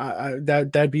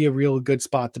 that'd be a real good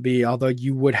spot to be. Although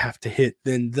you would have to hit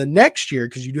then the next year,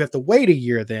 because you do have to wait a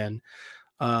year then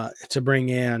to bring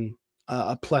in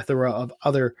a plethora of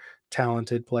other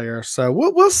talented players. So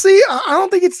we'll see. I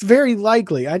don't think it's very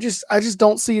likely. I just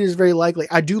don't see it as very likely.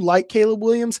 I do like Caleb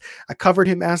Williams. I covered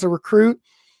him as a recruit.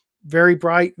 Very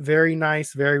bright, very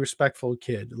nice, very respectful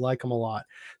kid. Like him a lot.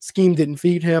 Scheme didn't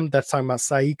feed him. That's talking about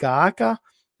Sayaka Aka.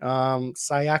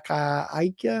 Sayaka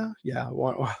Aika. Yeah.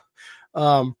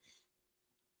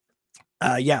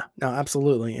 Yeah, no,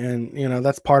 absolutely. And,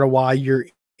 that's part of why you're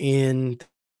in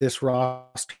this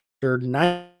roster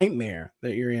nightmare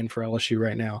that you're in for LSU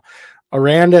right now.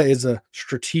 Aranda is a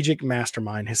strategic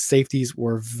mastermind. His safeties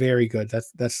were very good.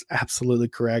 That's absolutely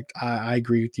correct. I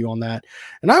agree with you on that.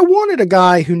 And I wanted a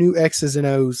guy who knew X's and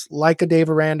O's, like a Dave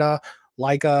Aranda,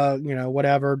 like a,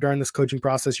 whatever during this coaching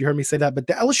process. You heard me say that, but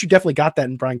the LSU definitely got that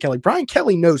in Brian Kelly. Brian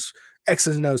Kelly knows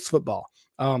X's and O's football.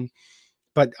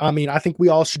 But I mean, I think we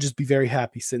all should just be very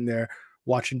happy sitting there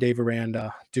watching Dave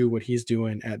Aranda do what he's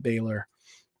doing at Baylor.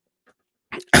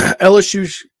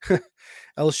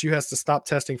 LSU has to stop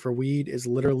testing for weed. Is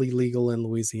literally legal in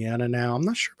Louisiana now. I'm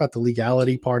not sure about the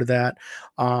legality part of that.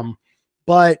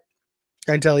 But I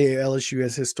can tell you LSU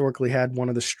has historically had one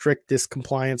of the strictest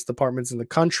compliance departments in the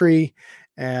country.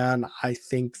 And I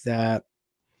think that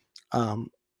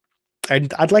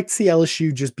I'd like to see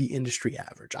LSU just be industry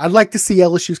average. I'd like to see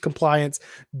LSU's compliance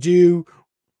do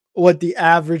what the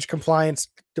average compliance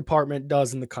department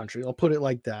does in the country. I'll put it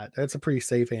like that. That's a pretty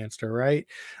safe answer, right?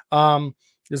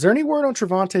 Is there any word on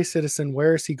Tramonte Citizen?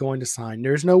 Where is he going to sign?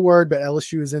 There's no word, but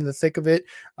LSU is in the thick of it.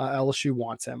 LSU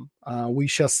wants him. We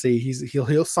shall see.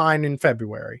 He'll sign in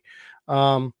February.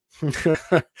 Tangy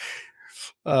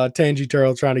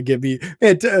Turtle trying to get me.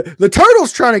 The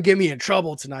Turtle's trying to get me in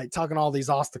trouble tonight, talking all these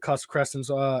off the cuff questions,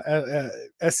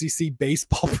 SEC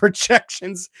baseball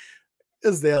projections.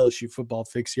 This is the LSU football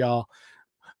fix, y'all.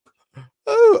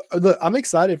 Oh, look, I'm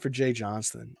excited for Jay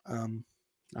Johnston.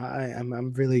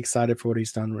 I'm really excited for what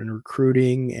he's done in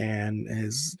recruiting and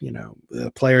his,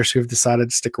 the players who have decided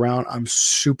to stick around. I'm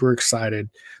super excited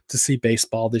to see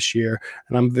baseball this year,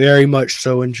 and I'm very much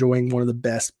so enjoying one of the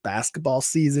best basketball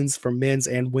seasons for men's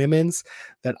and women's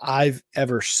that I've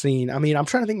ever seen. I mean, I'm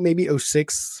trying to think, maybe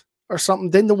 06 or something.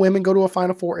 Didn't the women go to a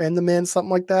Final Four and the men, something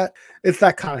like that? It's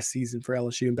that kind of season for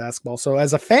LSU in basketball. So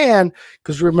as a fan,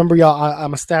 because remember, y'all,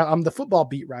 I'm the football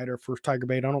beat writer for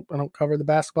TigerBait. I don't cover the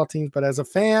basketball teams, but as a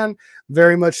fan,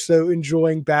 very much so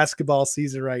enjoying basketball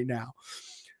season right now.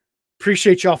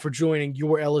 Appreciate y'all for joining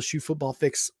your LSU Football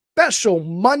Fix special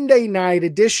Monday night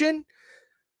edition.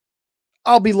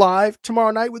 I'll be live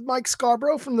tomorrow night with Mike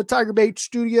Scarborough from the TigerBait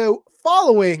studio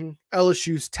following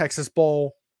LSU's Texas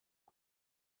Bowl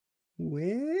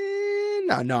win.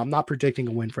 No, I'm not predicting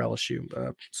a win for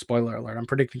LSU. Spoiler alert. I'm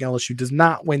predicting LSU does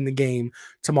not win the game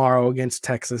tomorrow against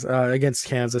against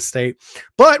Kansas State.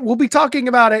 But we'll be talking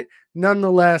about it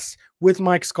nonetheless with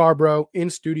Mike Scarborough in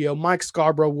studio. Mike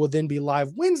Scarborough will then be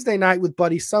live Wednesday night with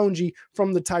Buddy Sonji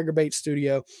from the TigerBait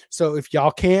studio. So if y'all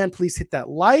can, please hit that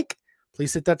like.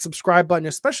 Please hit that subscribe button,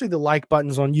 especially the like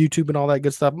buttons on YouTube and all that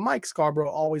good stuff. Mike Scarborough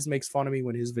always makes fun of me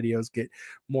when his videos get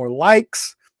more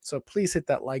likes. So please hit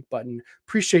that like button.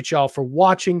 Appreciate y'all for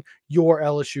watching your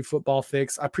LSU football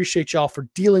fix. I appreciate y'all for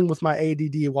dealing with my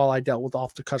ADD while I dealt with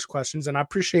off the cuff questions. And I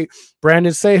appreciate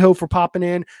Brandon Saho for popping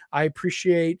in. I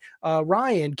appreciate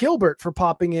Ryan Gilbert for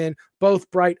popping in,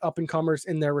 both bright up and comers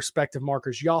in their respective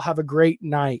markers. Y'all have a great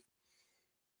night.